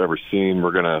story I've ever seen.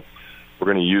 We're gonna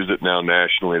use it now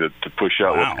nationally to push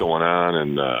out what's going on,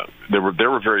 and they were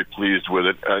very pleased with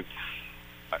it.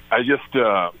 I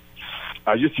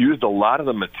just used a lot of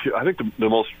the material. I think the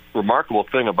most remarkable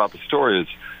thing about the story is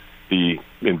the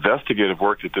investigative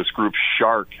work that this group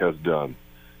Shark has done.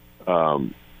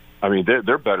 I mean,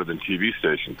 they're better than TV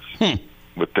stations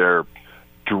with their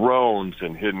drones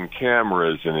and hidden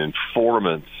cameras and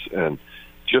informants and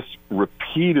just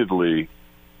repeatedly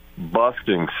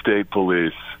busting state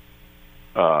police,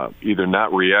 either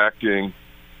not reacting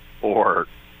or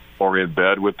in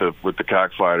bed with the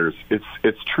cockfighters.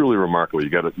 It's truly remarkable.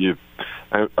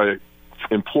 I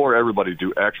implore everybody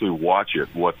to actually watch it.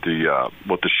 What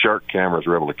the shark cameras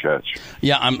were able to catch.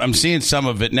 Yeah, I'm seeing some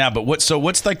of it now. But what's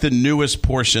like the newest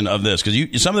portion of this? Because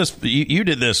you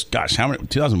did this. Gosh, how many?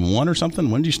 2001 or something?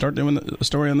 When did you start doing the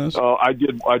story on this? I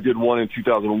did one in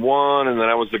 2001, and then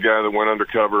I was the guy that went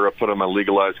undercover. I put on my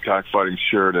legalized cockfighting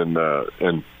shirt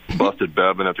and busted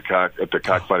Bevan at the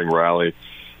cockfighting rally.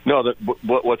 No,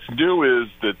 what's new is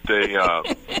that they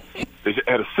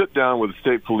had a sit down with the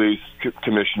state police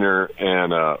commissioner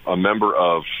and a member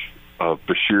of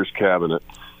Bashir's cabinet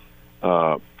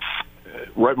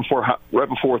right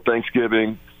before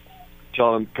Thanksgiving,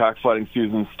 telling them cockfighting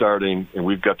season's starting, and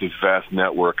we've got this vast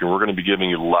network, and we're going to be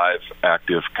giving you live,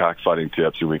 active cockfighting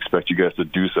tips, and we expect you guys to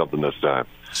do something this time.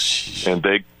 And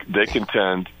they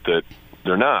contend that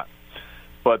they're not.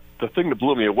 But the thing that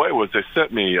blew me away was they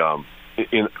sent me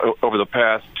over the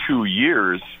past 2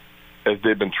 years, as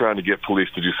they've been trying to get police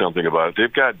to do something about it,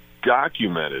 they've got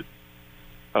documented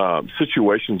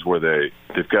situations where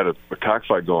they've got a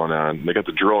cockfight going on, and they got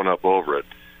the drone up over it,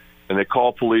 and they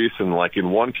call police, and like in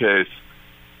one case,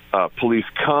 police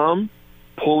come,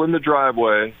 pull in the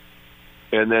driveway,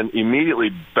 and then immediately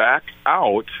back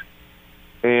out,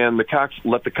 and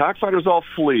let the cockfighters all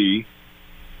flee,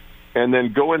 and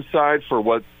then go inside for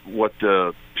what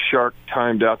the shark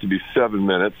timed out to be 7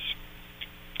 minutes,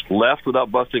 left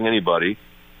without busting anybody,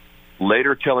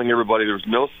 later telling everybody there was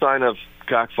no sign of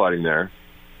cockfighting there.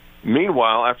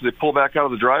 Meanwhile, after they pull back out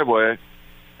of the driveway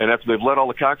and after they've let all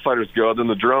the cockfighters go, then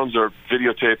the drones are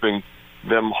videotaping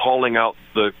them hauling out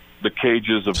the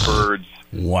cages of birds.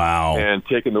 Wow. And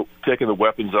taking the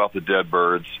weapons off the dead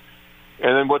birds.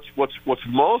 And then what's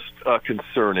most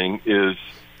concerning is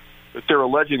that they're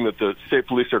alleging that the state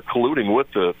police are colluding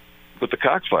with the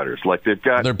cockfighters. Like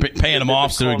they're paying them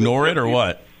off to ignore it, or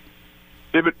what?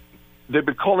 They've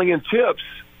been calling in tips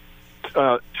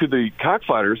to the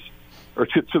cockfighters or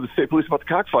to the state police about the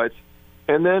cockfights,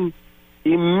 and then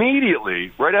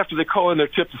immediately, right after they call in their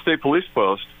tip to state police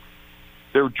post,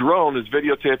 their drone is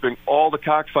videotaping all the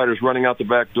cockfighters running out the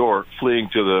back door, fleeing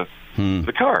to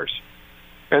the cars.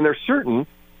 And they're certain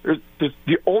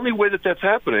the only way that that's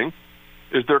happening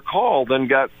is their call then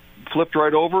got flipped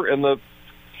right over, and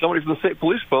somebody from the state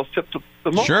police post tipped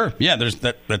them off. Sure, yeah.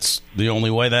 That's the only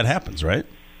way that happens, right?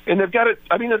 And they've got it.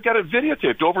 I mean, they've got it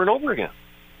videotaped over and over again.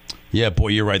 Yeah, boy,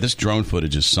 you're right. This drone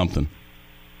footage is something,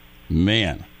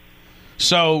 man.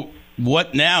 So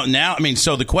what now? Now, I mean,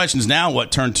 so the question's now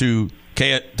what turned to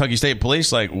Kentucky State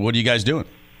Police? Like, what are you guys doing?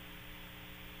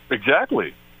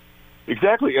 Exactly.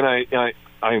 And I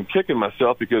am kicking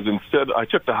myself because instead I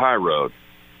took the high road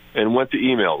and went the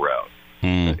email route.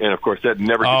 And of course, that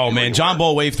never. Oh man, John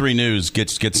Bull Wave 3 News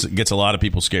gets a lot of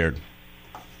people scared.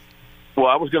 Well,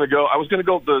 I was going to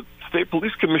go. The state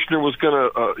police commissioner was going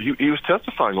to. He was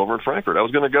testifying over in Frankfurt. I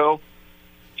was going to go,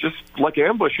 just like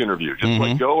ambush interview, just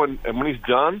like go and when he's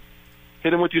done,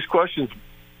 hit him with these questions.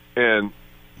 And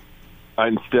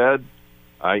instead,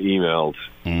 I emailed.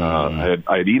 I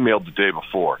had emailed the day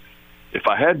before. If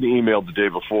I hadn't emailed the day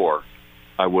before,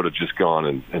 I would have just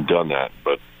gone and done that.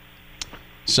 But.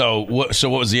 So what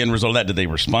was the end result of that? Did they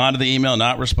respond to the email?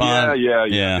 Not respond?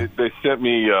 Yeah. They sent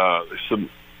me some.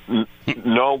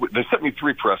 No, they sent me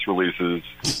 3 press releases.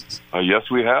 Yes,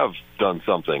 we have done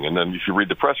something. And then if you read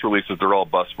the press releases, they're all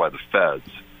busted by the feds,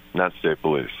 not state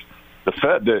police.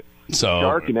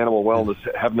 Shark and Animal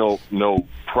Wellness have no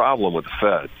problem with the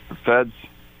feds. The feds,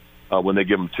 when they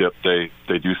give them a tip,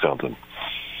 they do something.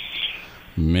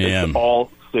 Man, it's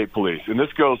all state police. And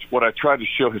this goes. What I tried to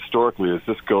show historically is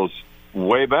this goes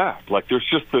way back. Like there's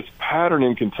just this pattern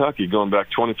in Kentucky going back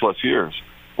 20 plus years,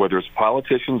 whether it's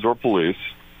politicians or police,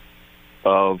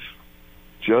 of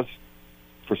just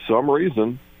for some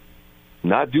reason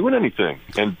not doing anything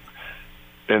and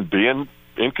being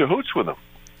in cahoots with them.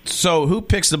 So who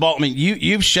picks the ball? I mean,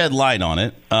 you've shed light on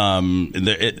it.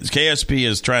 KSP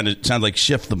is trying to sound like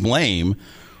shift the blame.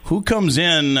 Who comes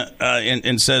in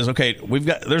and says, okay,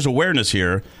 there's awareness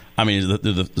here. I mean,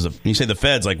 you say the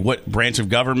feds, like what branch of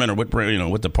government or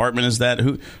what department is that?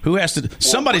 Who has to?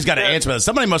 Somebody's got to answer that.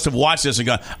 Somebody must have watched this and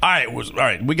gone, all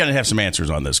right, we got to have some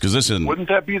answers on this because this isn't. Wouldn't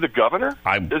that be the governor?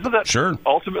 Isn't that sure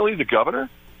ultimately the governor?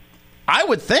 I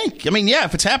would think. I mean, yeah,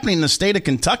 if it's happening in the state of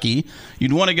Kentucky,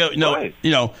 you'd want to go. Right.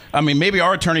 I mean, maybe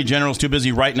our attorney general is too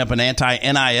busy writing up an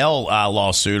anti-NIL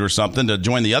lawsuit or something to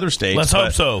join the other states. Let's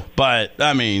hope so. But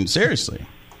I mean, seriously.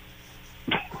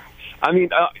 I mean,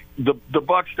 the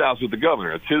buck stops with the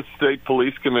governor. It's his state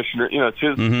police commissioner. You know,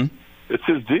 it's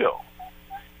his deal.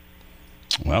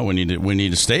 Well, we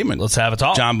need a statement. Let's have a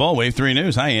talk. John Bull, Wave 3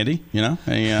 News. Hi, Andy. You know,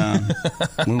 hey,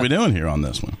 what are we doing here on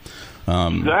this one?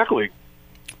 Exactly.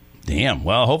 Damn.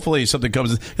 Well, hopefully something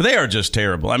comes. They are just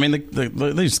terrible. I mean,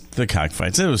 the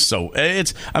cockfights. It was so.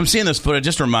 I'm seeing this footage. It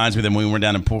just reminds me that when we were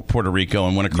down in Puerto Rico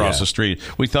and went across the street,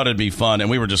 we thought it'd be fun, and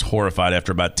we were just horrified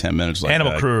after about 10 minutes. Like,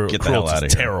 animal cruelty get the hell out of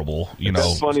is here. terrible. You know,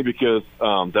 it's funny because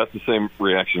that's the same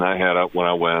reaction I had when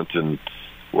I went, and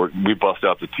we bust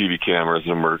out the TV cameras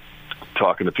and we're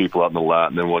talking to people out in the lot,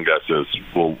 and then one guy says,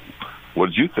 "Well, what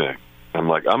did you think?" I'm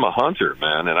like, "I'm a hunter,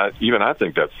 man, and I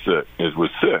think that's sick. It was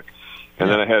sick." And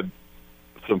then I had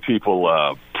some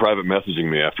people private messaging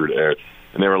me after it aired,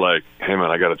 and they were like, "Hey,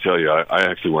 man, I got to tell you, I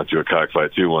actually went to a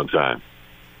cockfight too one time."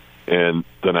 And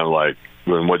then I'm like,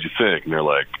 "Well, what'd you think?" And they're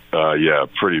like, "Yeah,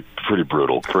 pretty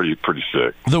brutal, pretty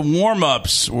sick." The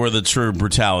warm-ups were the true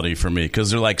brutality for me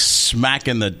because they're like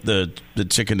smacking the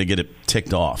chicken to get it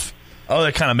ticked off. Oh,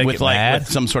 they kind of make it mad? With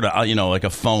some sort of, like a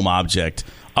foam object.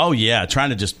 Oh, yeah,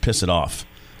 trying to just piss it off.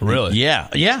 Really?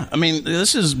 Yeah. I mean,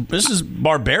 this is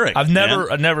barbaric. I've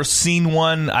never seen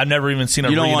one. I've never even seen a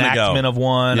reenactment of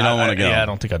one. You don't want to go. Yeah, I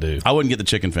don't think I do. I wouldn't get the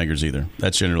chicken fingers either.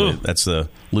 That's generally that's the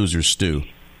loser's stew.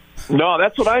 No,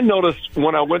 that's what I noticed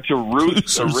when I went to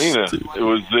Roost Arena. It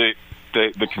was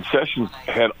the concessions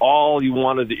had all you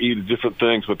wanted to eat of different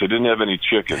things, but they didn't have any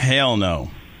chicken. Hell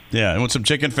no. Yeah, you want some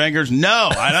chicken fingers? No,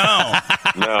 I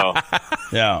don't. No.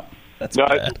 Yeah.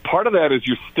 Part of that is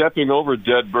you're stepping over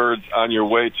dead birds on your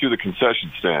way to the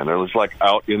concession stand. It was like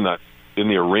out in the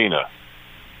arena.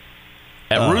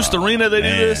 At Roost Arena, they do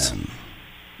this?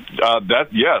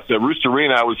 Yes, at Roost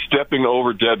Arena, I was stepping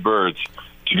over dead birds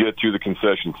to get to the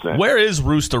concession stand. Where is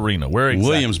Roost Arena? Where exactly?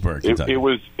 Williamsburg, Kentucky. It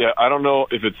was. I don't know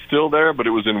if it's still there, but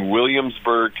it was in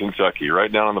Williamsburg, Kentucky, right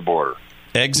down on the border.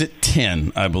 Exit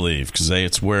 10, I believe, because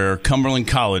it's where Cumberland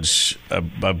College,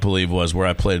 I believe, was where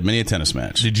I played many a tennis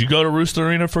match. Did you go to Roost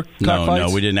Arena for cockfights?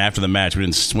 No, we didn't. After the match, we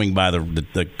didn't swing by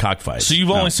the cockfights. So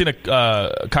you've only seen a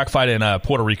cockfight in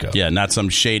Puerto Rico? Yeah, not some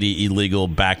shady, illegal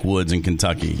backwoods in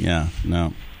Kentucky. Yeah,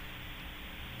 no.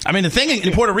 I mean, the thing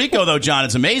in Puerto Rico, though, John,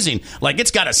 it's amazing. Like,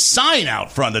 it's got a sign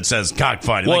out front that says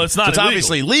cockfighting. Well, like, it's not it's illegal.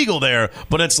 obviously legal there,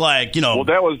 but it's like, Well,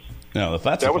 that was... No,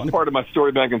 that was part of my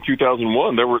story back in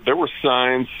 2001. There were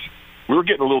signs. We were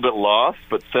getting a little bit lost,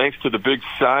 but thanks to the big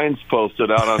signs posted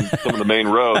out on some of the main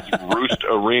roads, Roost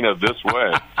Arena this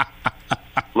way,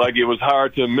 like it was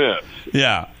hard to miss.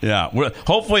 Yeah. Well,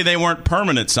 hopefully they weren't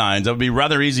permanent signs. It would be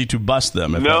rather easy to bust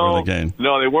them if that were the game.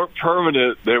 No, they weren't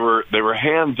permanent. They were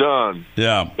hand done.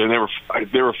 Yeah, and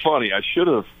they were funny. I should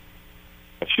have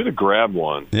grabbed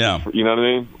one. Yeah, you know what I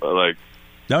mean? Like,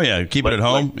 oh yeah, keep it at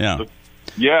home.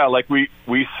 Yeah, like we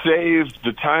saved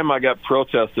the time I got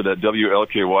protested at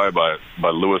WLKY by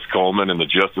Lewis Coleman in the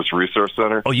Justice Resource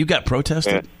Center. Oh, you got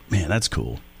protested? Man, that's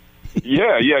cool.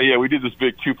 Yeah. We did this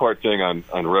big 2-part thing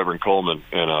on Reverend Coleman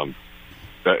and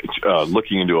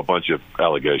looking into a bunch of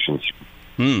allegations.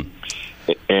 And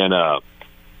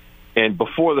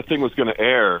before the thing was going to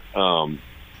air,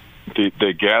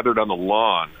 they gathered on the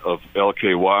lawn of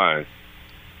LKY.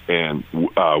 And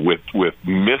with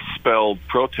misspelled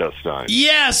protest signs.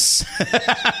 Yes,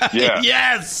 yeah,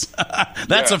 yes,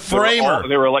 that's a framer.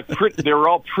 They were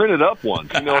all printed up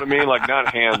ones. You know what I mean? Like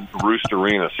not hand Roost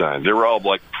Arena signs. They were all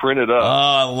like printed up. Oh,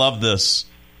 I love this.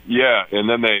 Yeah, and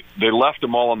then they left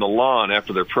them all on the lawn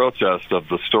after their protest of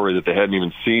the story that they hadn't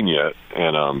even seen yet,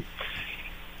 and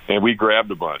we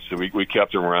grabbed a bunch. So we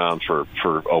kept them around for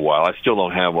a while. I still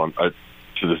don't have one to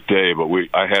this day, but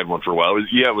I had one for a while.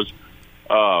 It was.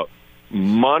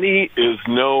 Money is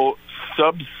no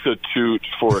substitute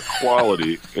for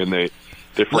equality, and they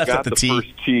forgot the first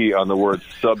T on the word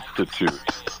substitute.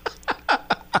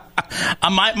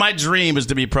 My dream is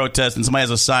to be protesting. Somebody has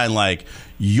a sign like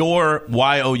 "You're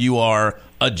YOUR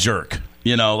a jerk."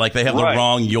 You know, like they have the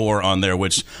wrong "your" on there,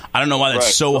 which I don't know why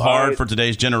that's so hard for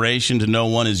today's generation to know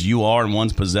one is "you are" and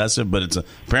one's possessive, but it's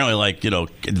apparently like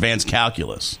advanced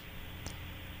calculus.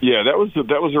 Yeah, that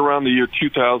was around the year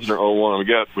 2000 or 01.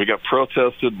 We got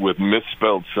protested with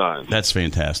misspelled signs. That's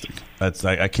fantastic.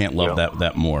 I can't love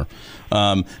that more.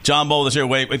 John Bull is here.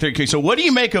 Wait. So what do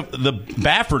you make of the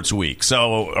Baffert's week?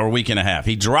 Or week and a half?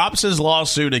 He drops his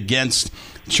lawsuit against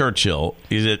Churchill.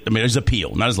 His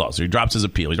appeal, not his lawsuit. He drops his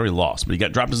appeal. He's already lost, but he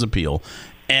dropped his appeal.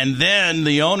 And then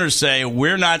the owners say,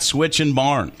 we're not switching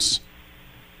Barnes.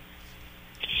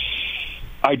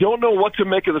 I don't know what to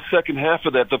make of the second half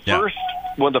of that.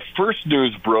 When the first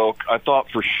news broke, I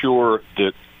thought for sure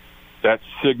that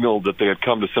signaled that they had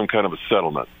come to some kind of a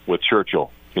settlement with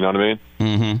Churchill. You know what I mean?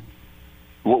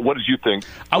 Mm-hmm. What did you think?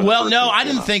 Well, no, I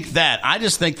didn't think that. I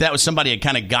just think that was somebody that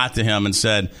kind of got to him and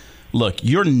said, look,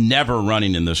 you're never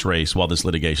running in this race while this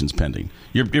litigation's pending.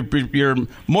 You're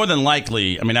more than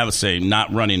likely, I mean, I would say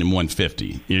not running in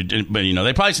 150. But,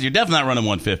 they probably said you're definitely not running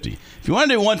 150. If you want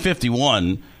to do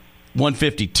 151,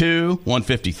 152,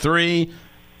 153,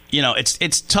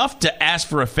 it's tough to ask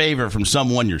for a favor from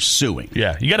someone you're suing.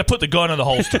 Yeah, you got to put the gun in the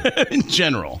holster. In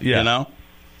general, yeah.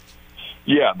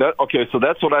 Yeah, so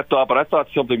that's what I thought, but I thought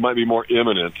something might be more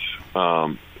imminent.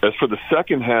 As for the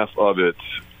second half of it,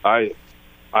 I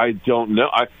don't know.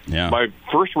 My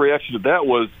first reaction to that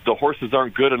was the horses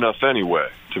aren't good enough anyway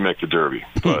to make the Derby,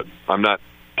 but I'm not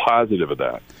positive of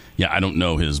that. Yeah, I don't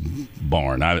know his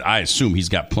barn. I assume he's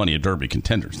got plenty of Derby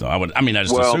contenders, though. I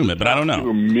just assume it, but I don't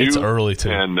know. It's early, too.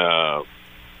 And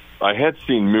I had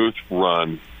seen Muth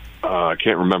run. I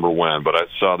can't remember when, but I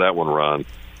saw that one run.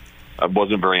 I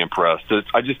wasn't very impressed.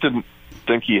 I just didn't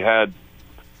think he had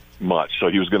much, so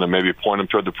he was going to maybe point him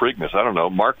toward the Preakness. I don't know.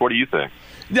 Mark, what do you think?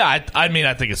 Yeah, I mean,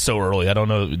 I think it's so early. I don't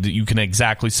know that you can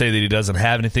exactly say that he doesn't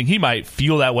have anything. He might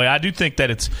feel that way. I do think that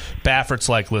it's Baffert's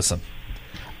like, listen,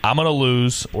 I'm going to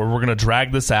lose, or we're going to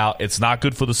drag this out. It's not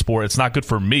good for the sport. It's not good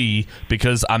for me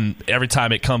because every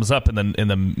time it comes up in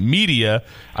the media,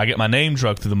 I get my name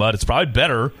dragged through the mud. It's probably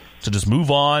better to just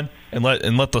move on and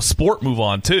let the sport move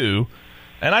on too.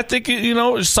 And I think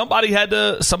somebody had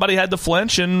to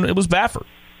flinch, and it was Baffert.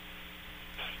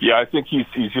 Yeah, I think he's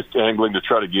just angling to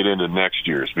try to get into next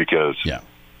year's because they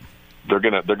were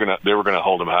gonna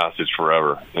hold him hostage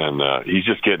forever, and he's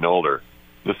just getting older.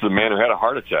 This is a man who had a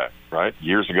heart attack, right,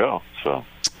 years ago. So.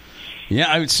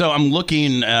 Yeah, so I'm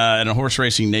looking at a Horse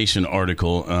Racing Nation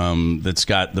article that's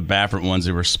got the Baffert ones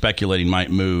they were speculating might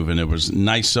move, and it was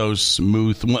Nysos,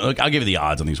 Muth. Look, I'll give you the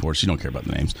odds on these horses. You don't care about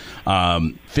the names.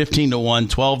 15-1,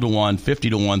 12-1,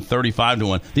 50-1,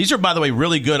 35-1. These are, by the way,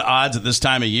 really good odds at this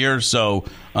time of year. So,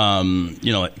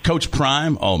 Coach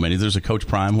Prime. Oh, man, there's a Coach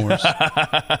Prime horse.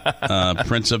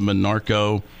 Prince of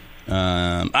Monarco.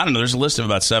 I don't know. There's a list of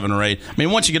about 7 or 8. I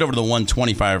mean, once you get over the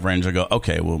 125 range, I go,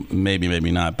 okay, well,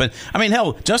 maybe not. But I mean,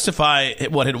 hell, Justify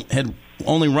had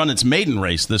only run its maiden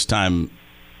race this time,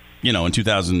 in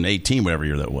 2018, whatever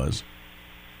year that was.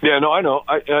 Yeah, no, I know.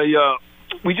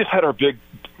 We just had our big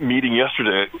meeting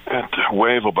yesterday at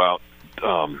Wave about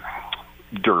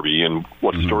Derby and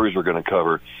what stories we're going to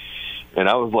cover, and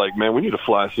I was like, man, we need to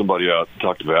fly somebody out and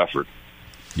talk to Baffert.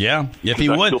 Yeah, if he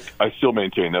would. I still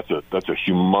maintain that's a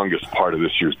humongous part of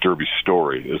this year's Derby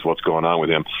story is what's going on with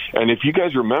him. And if you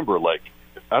guys remember, I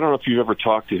don't know if you've ever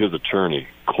talked to his attorney.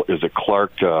 Is it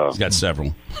Clark? He's got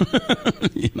several.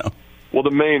 Well,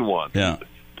 the main one. Yeah.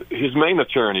 His main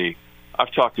attorney,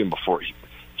 I've talked to him before.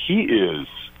 He is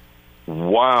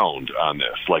wound on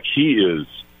this. He is.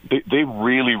 They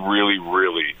really, really,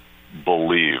 really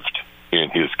believed in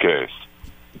his case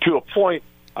to a point.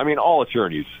 I mean, all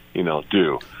attorneys,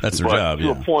 do. That's their job,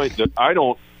 to a point that I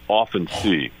don't often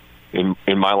see in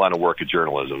my line of work at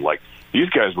journalism. These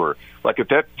guys were at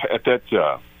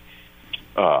that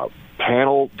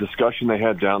panel discussion they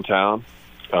had downtown.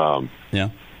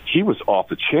 He was off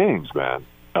the chains, man.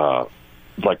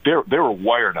 They were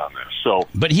wired on this. So,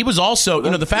 but he was also,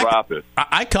 the fact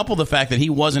I couple the fact that he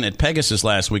wasn't at Pegasus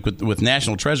last week with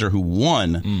National Treasure, who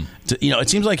won. It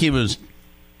seems like he was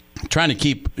trying to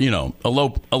keep, a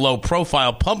low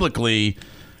profile publicly,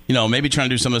 maybe trying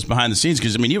to do some of this behind the scenes.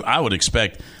 Because, I would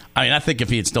expect, I think if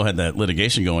he had still had that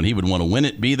litigation going, he would want to win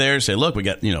it, be there, say, look, we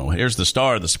got, here's the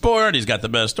star of the sport. He's got the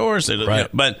best horse. Right.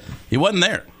 But he wasn't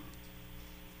there.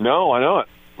 No, I know it.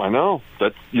 I know.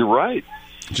 You're right.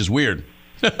 Which is weird.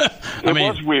 It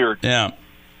was weird. Yeah.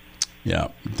 Yeah,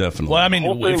 definitely.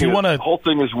 Well, if you want to... The whole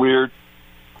thing is weird.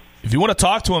 If you want to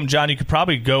talk to him, John, you could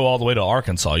probably go all the way to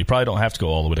Arkansas. You probably don't have to go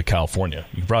all the way to California.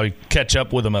 You could probably catch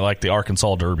up with him at the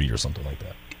Arkansas Derby or something like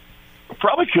that.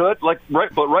 Probably could.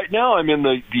 But right now I'm in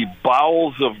the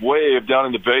bowels of Wave down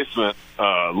in the basement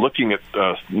looking at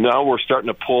now we're starting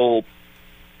to pull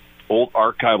old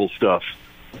archival stuff.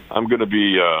 I'm going to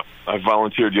be I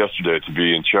volunteered yesterday to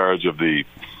be in charge of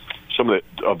some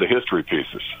of the history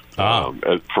pieces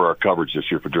for our coverage this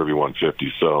year for Derby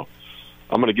 150. So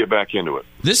I'm going to get back into it.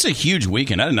 This is a huge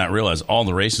weekend. I did not realize all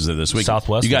the races of this week.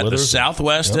 Southwest. You got the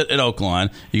Southwest at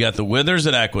Oaklawn. You got the Withers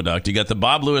at Aqueduct. You got the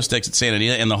Bob Lewis Stakes at Santa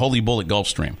Anita and the Holy Bull at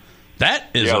Gulfstream. That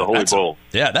is the Holy Bull.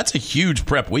 That's a huge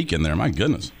prep weekend there. My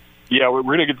goodness. Yeah, we're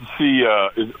going to get to see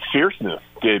Fierceness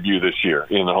debut this year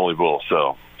in the Holy Bull.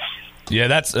 So.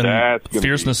 Yeah,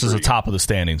 Fierceness is the top of the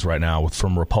standings right now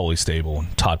from Rapoli Stable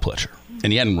and Todd Pletcher.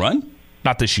 And he hadn't run?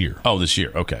 Not this year. Oh, this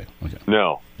year. Okay.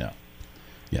 No. Yeah.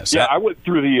 Yes. Yeah, I went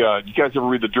through the. You guys ever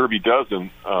read the Derby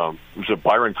Dozen? There's a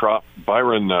Byron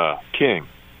King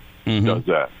does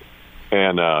that,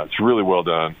 and it's really well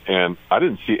done. And I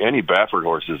didn't see any Baffert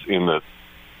horses in the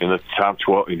top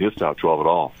 12 in his top 12 at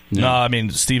all. No, I mean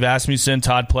Steve Asmussen,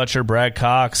 Todd Pletcher, Brad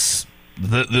Cox,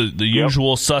 the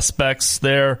usual suspects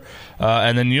there,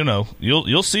 and then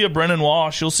you'll see a Brennan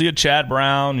Walsh, you'll see a Chad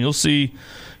Brown, you'll see.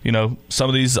 Some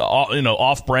of these,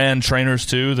 off-brand trainers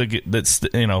too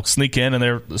that sneak in and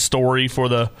they're the story for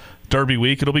the Derby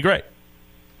week. It'll be great.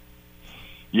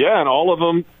 Yeah, and all of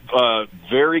them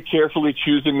very carefully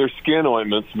choosing their skin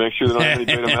ointments. Make sure they don't have any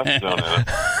beta-methadone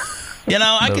in it.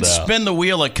 I could spin the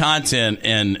wheel of content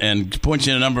and point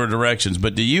you in a number of directions.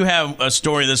 But do you have a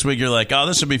story this week you're like, oh,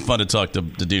 this would be fun to talk to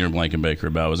Deener Blankenbaker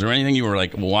about? Was there anything you were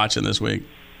like watching this week?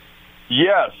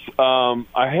 Yes.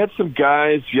 I had some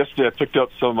guys yesterday. I picked up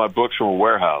some of my books from a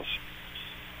warehouse,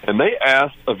 and they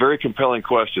asked a very compelling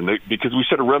question because we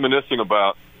started reminiscing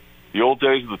about the old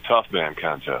days of the Tough Man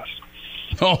contest.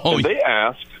 And they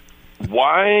asked,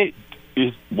 why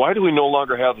do we no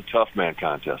longer have the Tough Man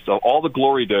contest? Of all the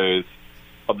glory days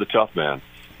of the Tough Man,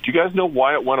 do you guys know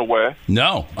why it went away?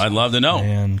 No, I'd love to know.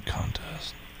 Man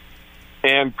contest.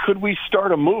 And could we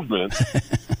start a movement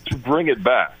to bring it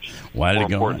back? Why did it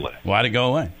go away? Why did it go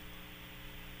away?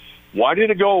 Why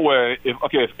did it go away?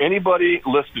 If anybody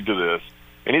listening to this,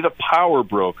 any of the power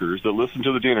brokers that listen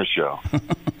to the Deener Show,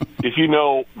 if you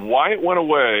know why it went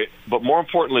away, but more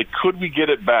importantly, could we get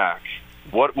it back?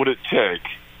 What would it take?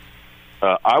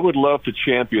 I would love to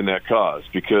champion that cause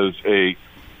because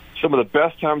some of the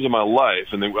best times of my life,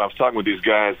 and I was talking with these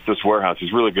guys at this warehouse,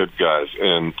 these really good guys,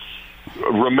 and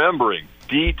remembering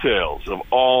details of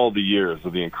all the years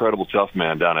of the incredible Tough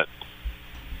Man down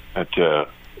at the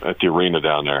arena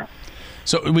down there.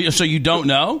 So you don't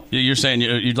know? You're saying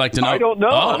you'd like to know? I don't know.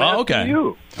 Oh, okay.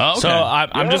 You. Oh, okay. So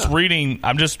I'm just reading.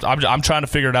 I'm trying to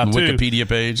figure it out too. Wikipedia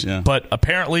page. Yeah. But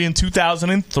apparently in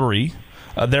 2003.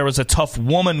 There was a Tough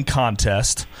Woman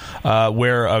contest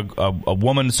where a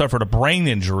woman suffered a brain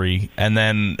injury, and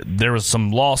then there was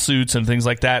some lawsuits and things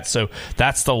like that. So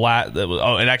that's the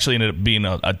it actually ended up being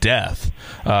a death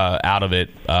out of it.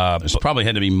 There's probably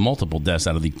had to be multiple deaths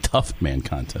out of the Tough Man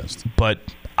contest. But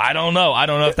I don't know. I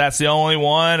don't know if that's the only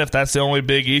one, if that's the only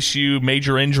big issue,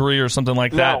 major injury or something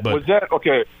like that. But was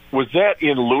that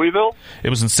in Louisville? It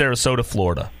was in Sarasota,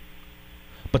 Florida.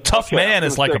 But Tough Man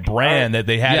is like a brand that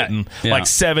they had it in like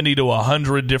 70 to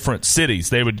 100 different cities.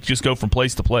 They would just go from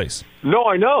place to place. No,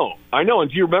 I know. And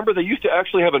do you remember they used to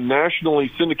actually have a nationally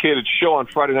syndicated show on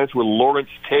Friday nights where Lawrence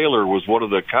Taylor was one of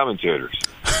the commentators?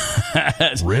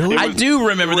 Really? I do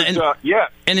remember that.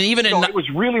 And even it was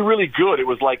really, really good. It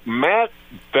was like Matt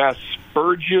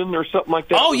Vaspergian or something like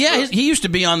that. Oh, yeah. He used to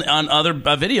be on other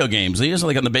video games. He was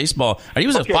like on the baseball. He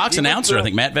was a Fox announcer, I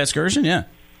think. Matt Vaspergian, yeah.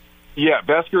 Yeah,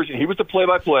 Vasgersian. He was the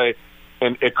play-by-play,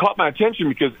 and it caught my attention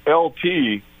because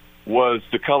LT was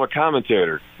the color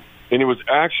commentator, and it was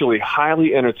actually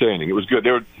highly entertaining. It was good.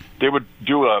 They would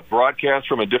do a broadcast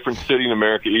from a different city in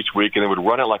America each week, and they would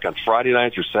run it like on Friday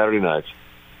nights or Saturday nights,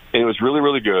 and it was really,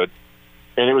 really good.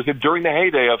 And it was during the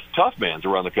heyday of Tough Mans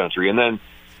around the country, and then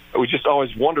we just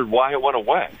always wondered why it went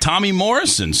away. Tommy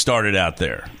Morrison started out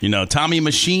there. Tommy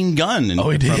Machine Gun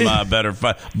from Better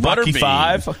Bucky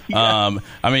Five.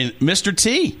 Mr.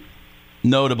 T,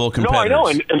 notable competitors. No,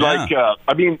 I know.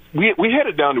 And we had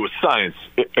it down to a science.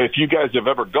 If you guys have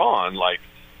ever gone,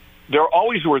 there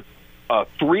always were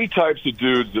three types of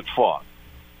dudes that fought.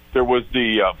 There was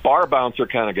the bar bouncer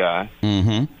kind of guy.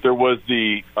 Mm-hmm. There was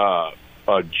the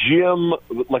gym,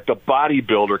 like the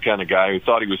bodybuilder kind of guy who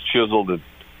thought he was chiseled and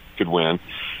could win.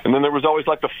 And then there was always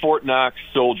like the Fort Knox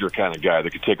soldier kind of guy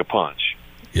that could take a punch.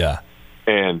 Yeah.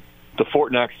 And the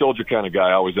Fort Knox soldier kind of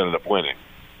guy always ended up winning.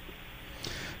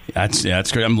 That's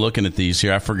great. I'm looking at these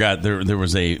here. I forgot there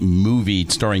was a movie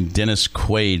starring Dennis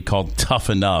Quaid called Tough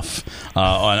Enough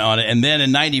on it. And then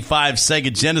in '95,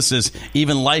 Sega Genesis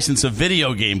even licensed a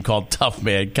video game called Tough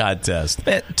Man Contest.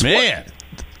 Man.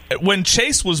 When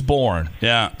Chase was born,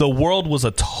 the world was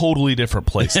a totally different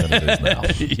place than it is now.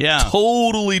 Yeah.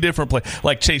 Totally different place.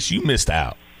 Like, Chase, you missed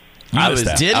out. I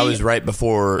was right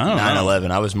before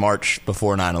 9/11. I was March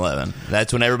before 9/11.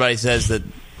 That's when everybody says that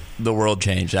the world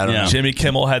changed. I don't know. Jimmy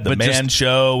Kimmel had the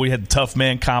show. We had the Tough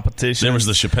Man competition. There was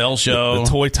the Chappelle show.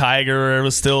 The Toy Tiger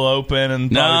was still open.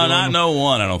 And no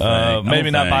one, I don't think.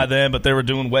 Maybe not by then, but they were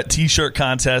doing wet T-shirt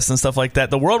contests and stuff like that.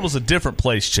 The world was a different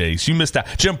place, Chase. You missed out.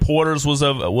 Jim Porter's was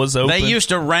open. They used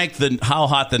to rank how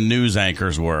hot the news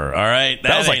anchors were. All right,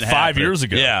 that was like 5 years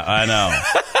ago. Yeah, I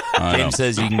know. James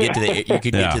says you can get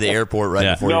to the airport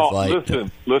right before your flight.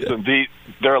 Listen.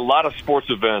 There are a lot of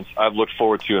sports events I've looked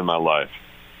forward to in my life.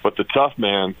 But the Tough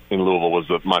Man in Louisville was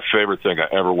my favorite thing I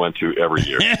ever went to every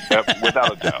year,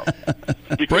 without a doubt.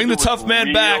 Because bring the Tough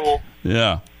Man back.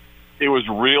 Yeah. It was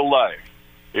real life.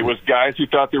 It was guys who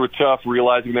thought they were tough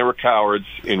realizing they were cowards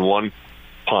in one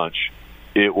punch.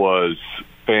 It was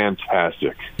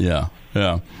fantastic. Yeah.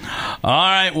 Yeah. All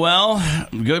right. Well,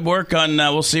 good work on.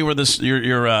 We'll see where this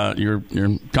your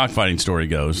cockfighting story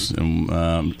goes. All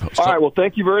right. Well,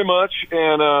 thank you very much.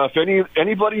 And if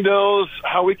anybody knows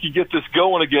how we could get this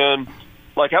going again,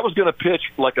 like I was going to pitch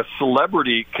like a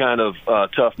celebrity kind of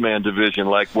Tough Man division,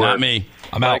 like where not me.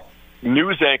 I'm out.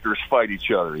 News anchors fight each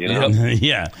other, you know?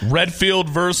 Yeah. Redfield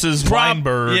versus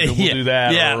Weinberg. Yeah, we'll do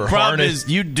that. Yeah. Or Problem Harnett. is,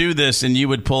 you do this and you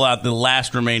would pull out the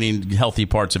last remaining healthy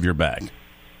parts of your back.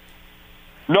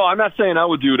 No, I'm not saying I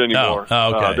would do it anymore.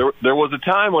 Oh, okay. There was a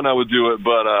time when I would do it,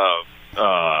 but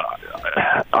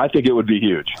I think it would be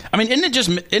huge. I mean,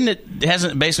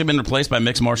 hasn't basically been replaced by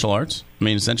mixed martial arts? I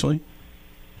mean, essentially?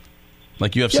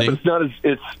 Like UFC? Yeah, but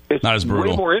it's not as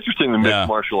brutal. way more interesting than mixed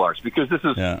martial arts because this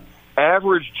is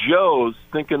average Joes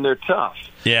thinking they're tough.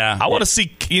 Yeah. I want to see,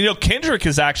 Kendrick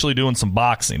is actually doing some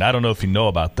boxing. I don't know if you know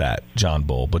about that, John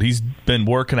Bull, but he's been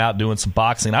working out doing some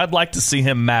boxing. I'd like to see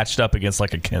him matched up against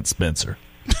like a Kent Spencer.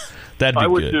 That'd be good. I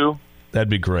would too. That'd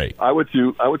be great. I would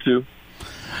too.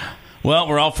 Well,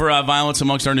 we're all for violence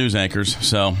amongst our news anchors.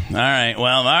 So, all right.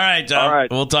 Well, all right. All right.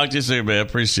 We'll talk to you soon, man.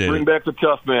 Appreciate Bring it. back the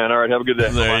Tough Man. All right. Have a good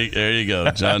day. There you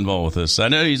go. John Bull with us. I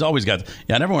know he's always got.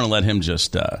 I never want to let him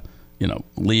just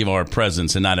leave our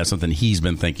presence and not have something he's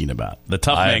been thinking about. The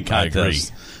Tough Man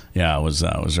contest. Yeah, it was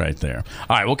right there.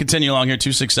 All right, we'll continue along here.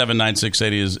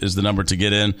 267-9680 is the number to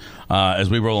get in as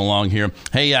we roll along here.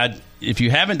 Hey, if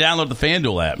you haven't downloaded the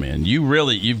FanDuel app, man,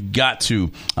 you've got to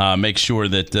make sure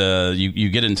that you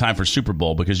get it in time for Super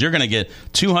Bowl because you're going to get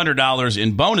 $200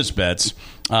 in bonus bets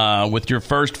with your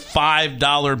first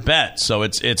 $5 bet. So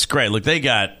it's great. Look, they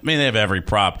have every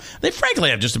prop. They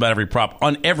frankly have just about every prop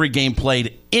on every game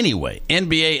played anyway.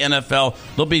 NBA, NFL,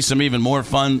 there'll be some even more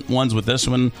fun ones with this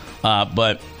one,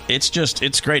 but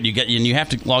it's great. You have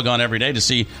to log on every day to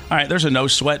see, all right, there's a no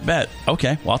sweat bet.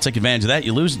 Okay, well, I'll take advantage of that.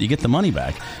 You lose it, you get the money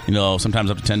back.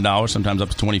 Sometimes up to $10, sometimes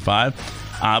up to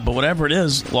 $25. But whatever it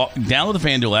is, download the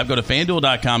FanDuel app. Go to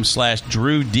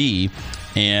FanDuel.com/DrewD,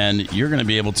 and you're going to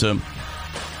be able to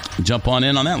jump on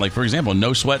that. Like, for example,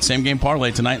 no sweat, same game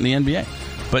parlay tonight in the NBA.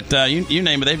 But you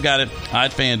name it, they've got it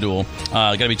at FanDuel.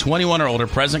 Got to be 21 or older,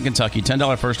 present Kentucky,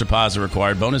 $10 first deposit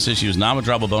required. Bonus issues,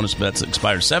 non-withdrawable bonus bets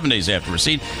expire 7 days after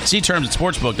receipt. See terms at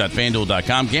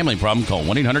sportsbook.fanduel.com. Gambling problem, call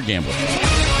 1-800-GAMBLER.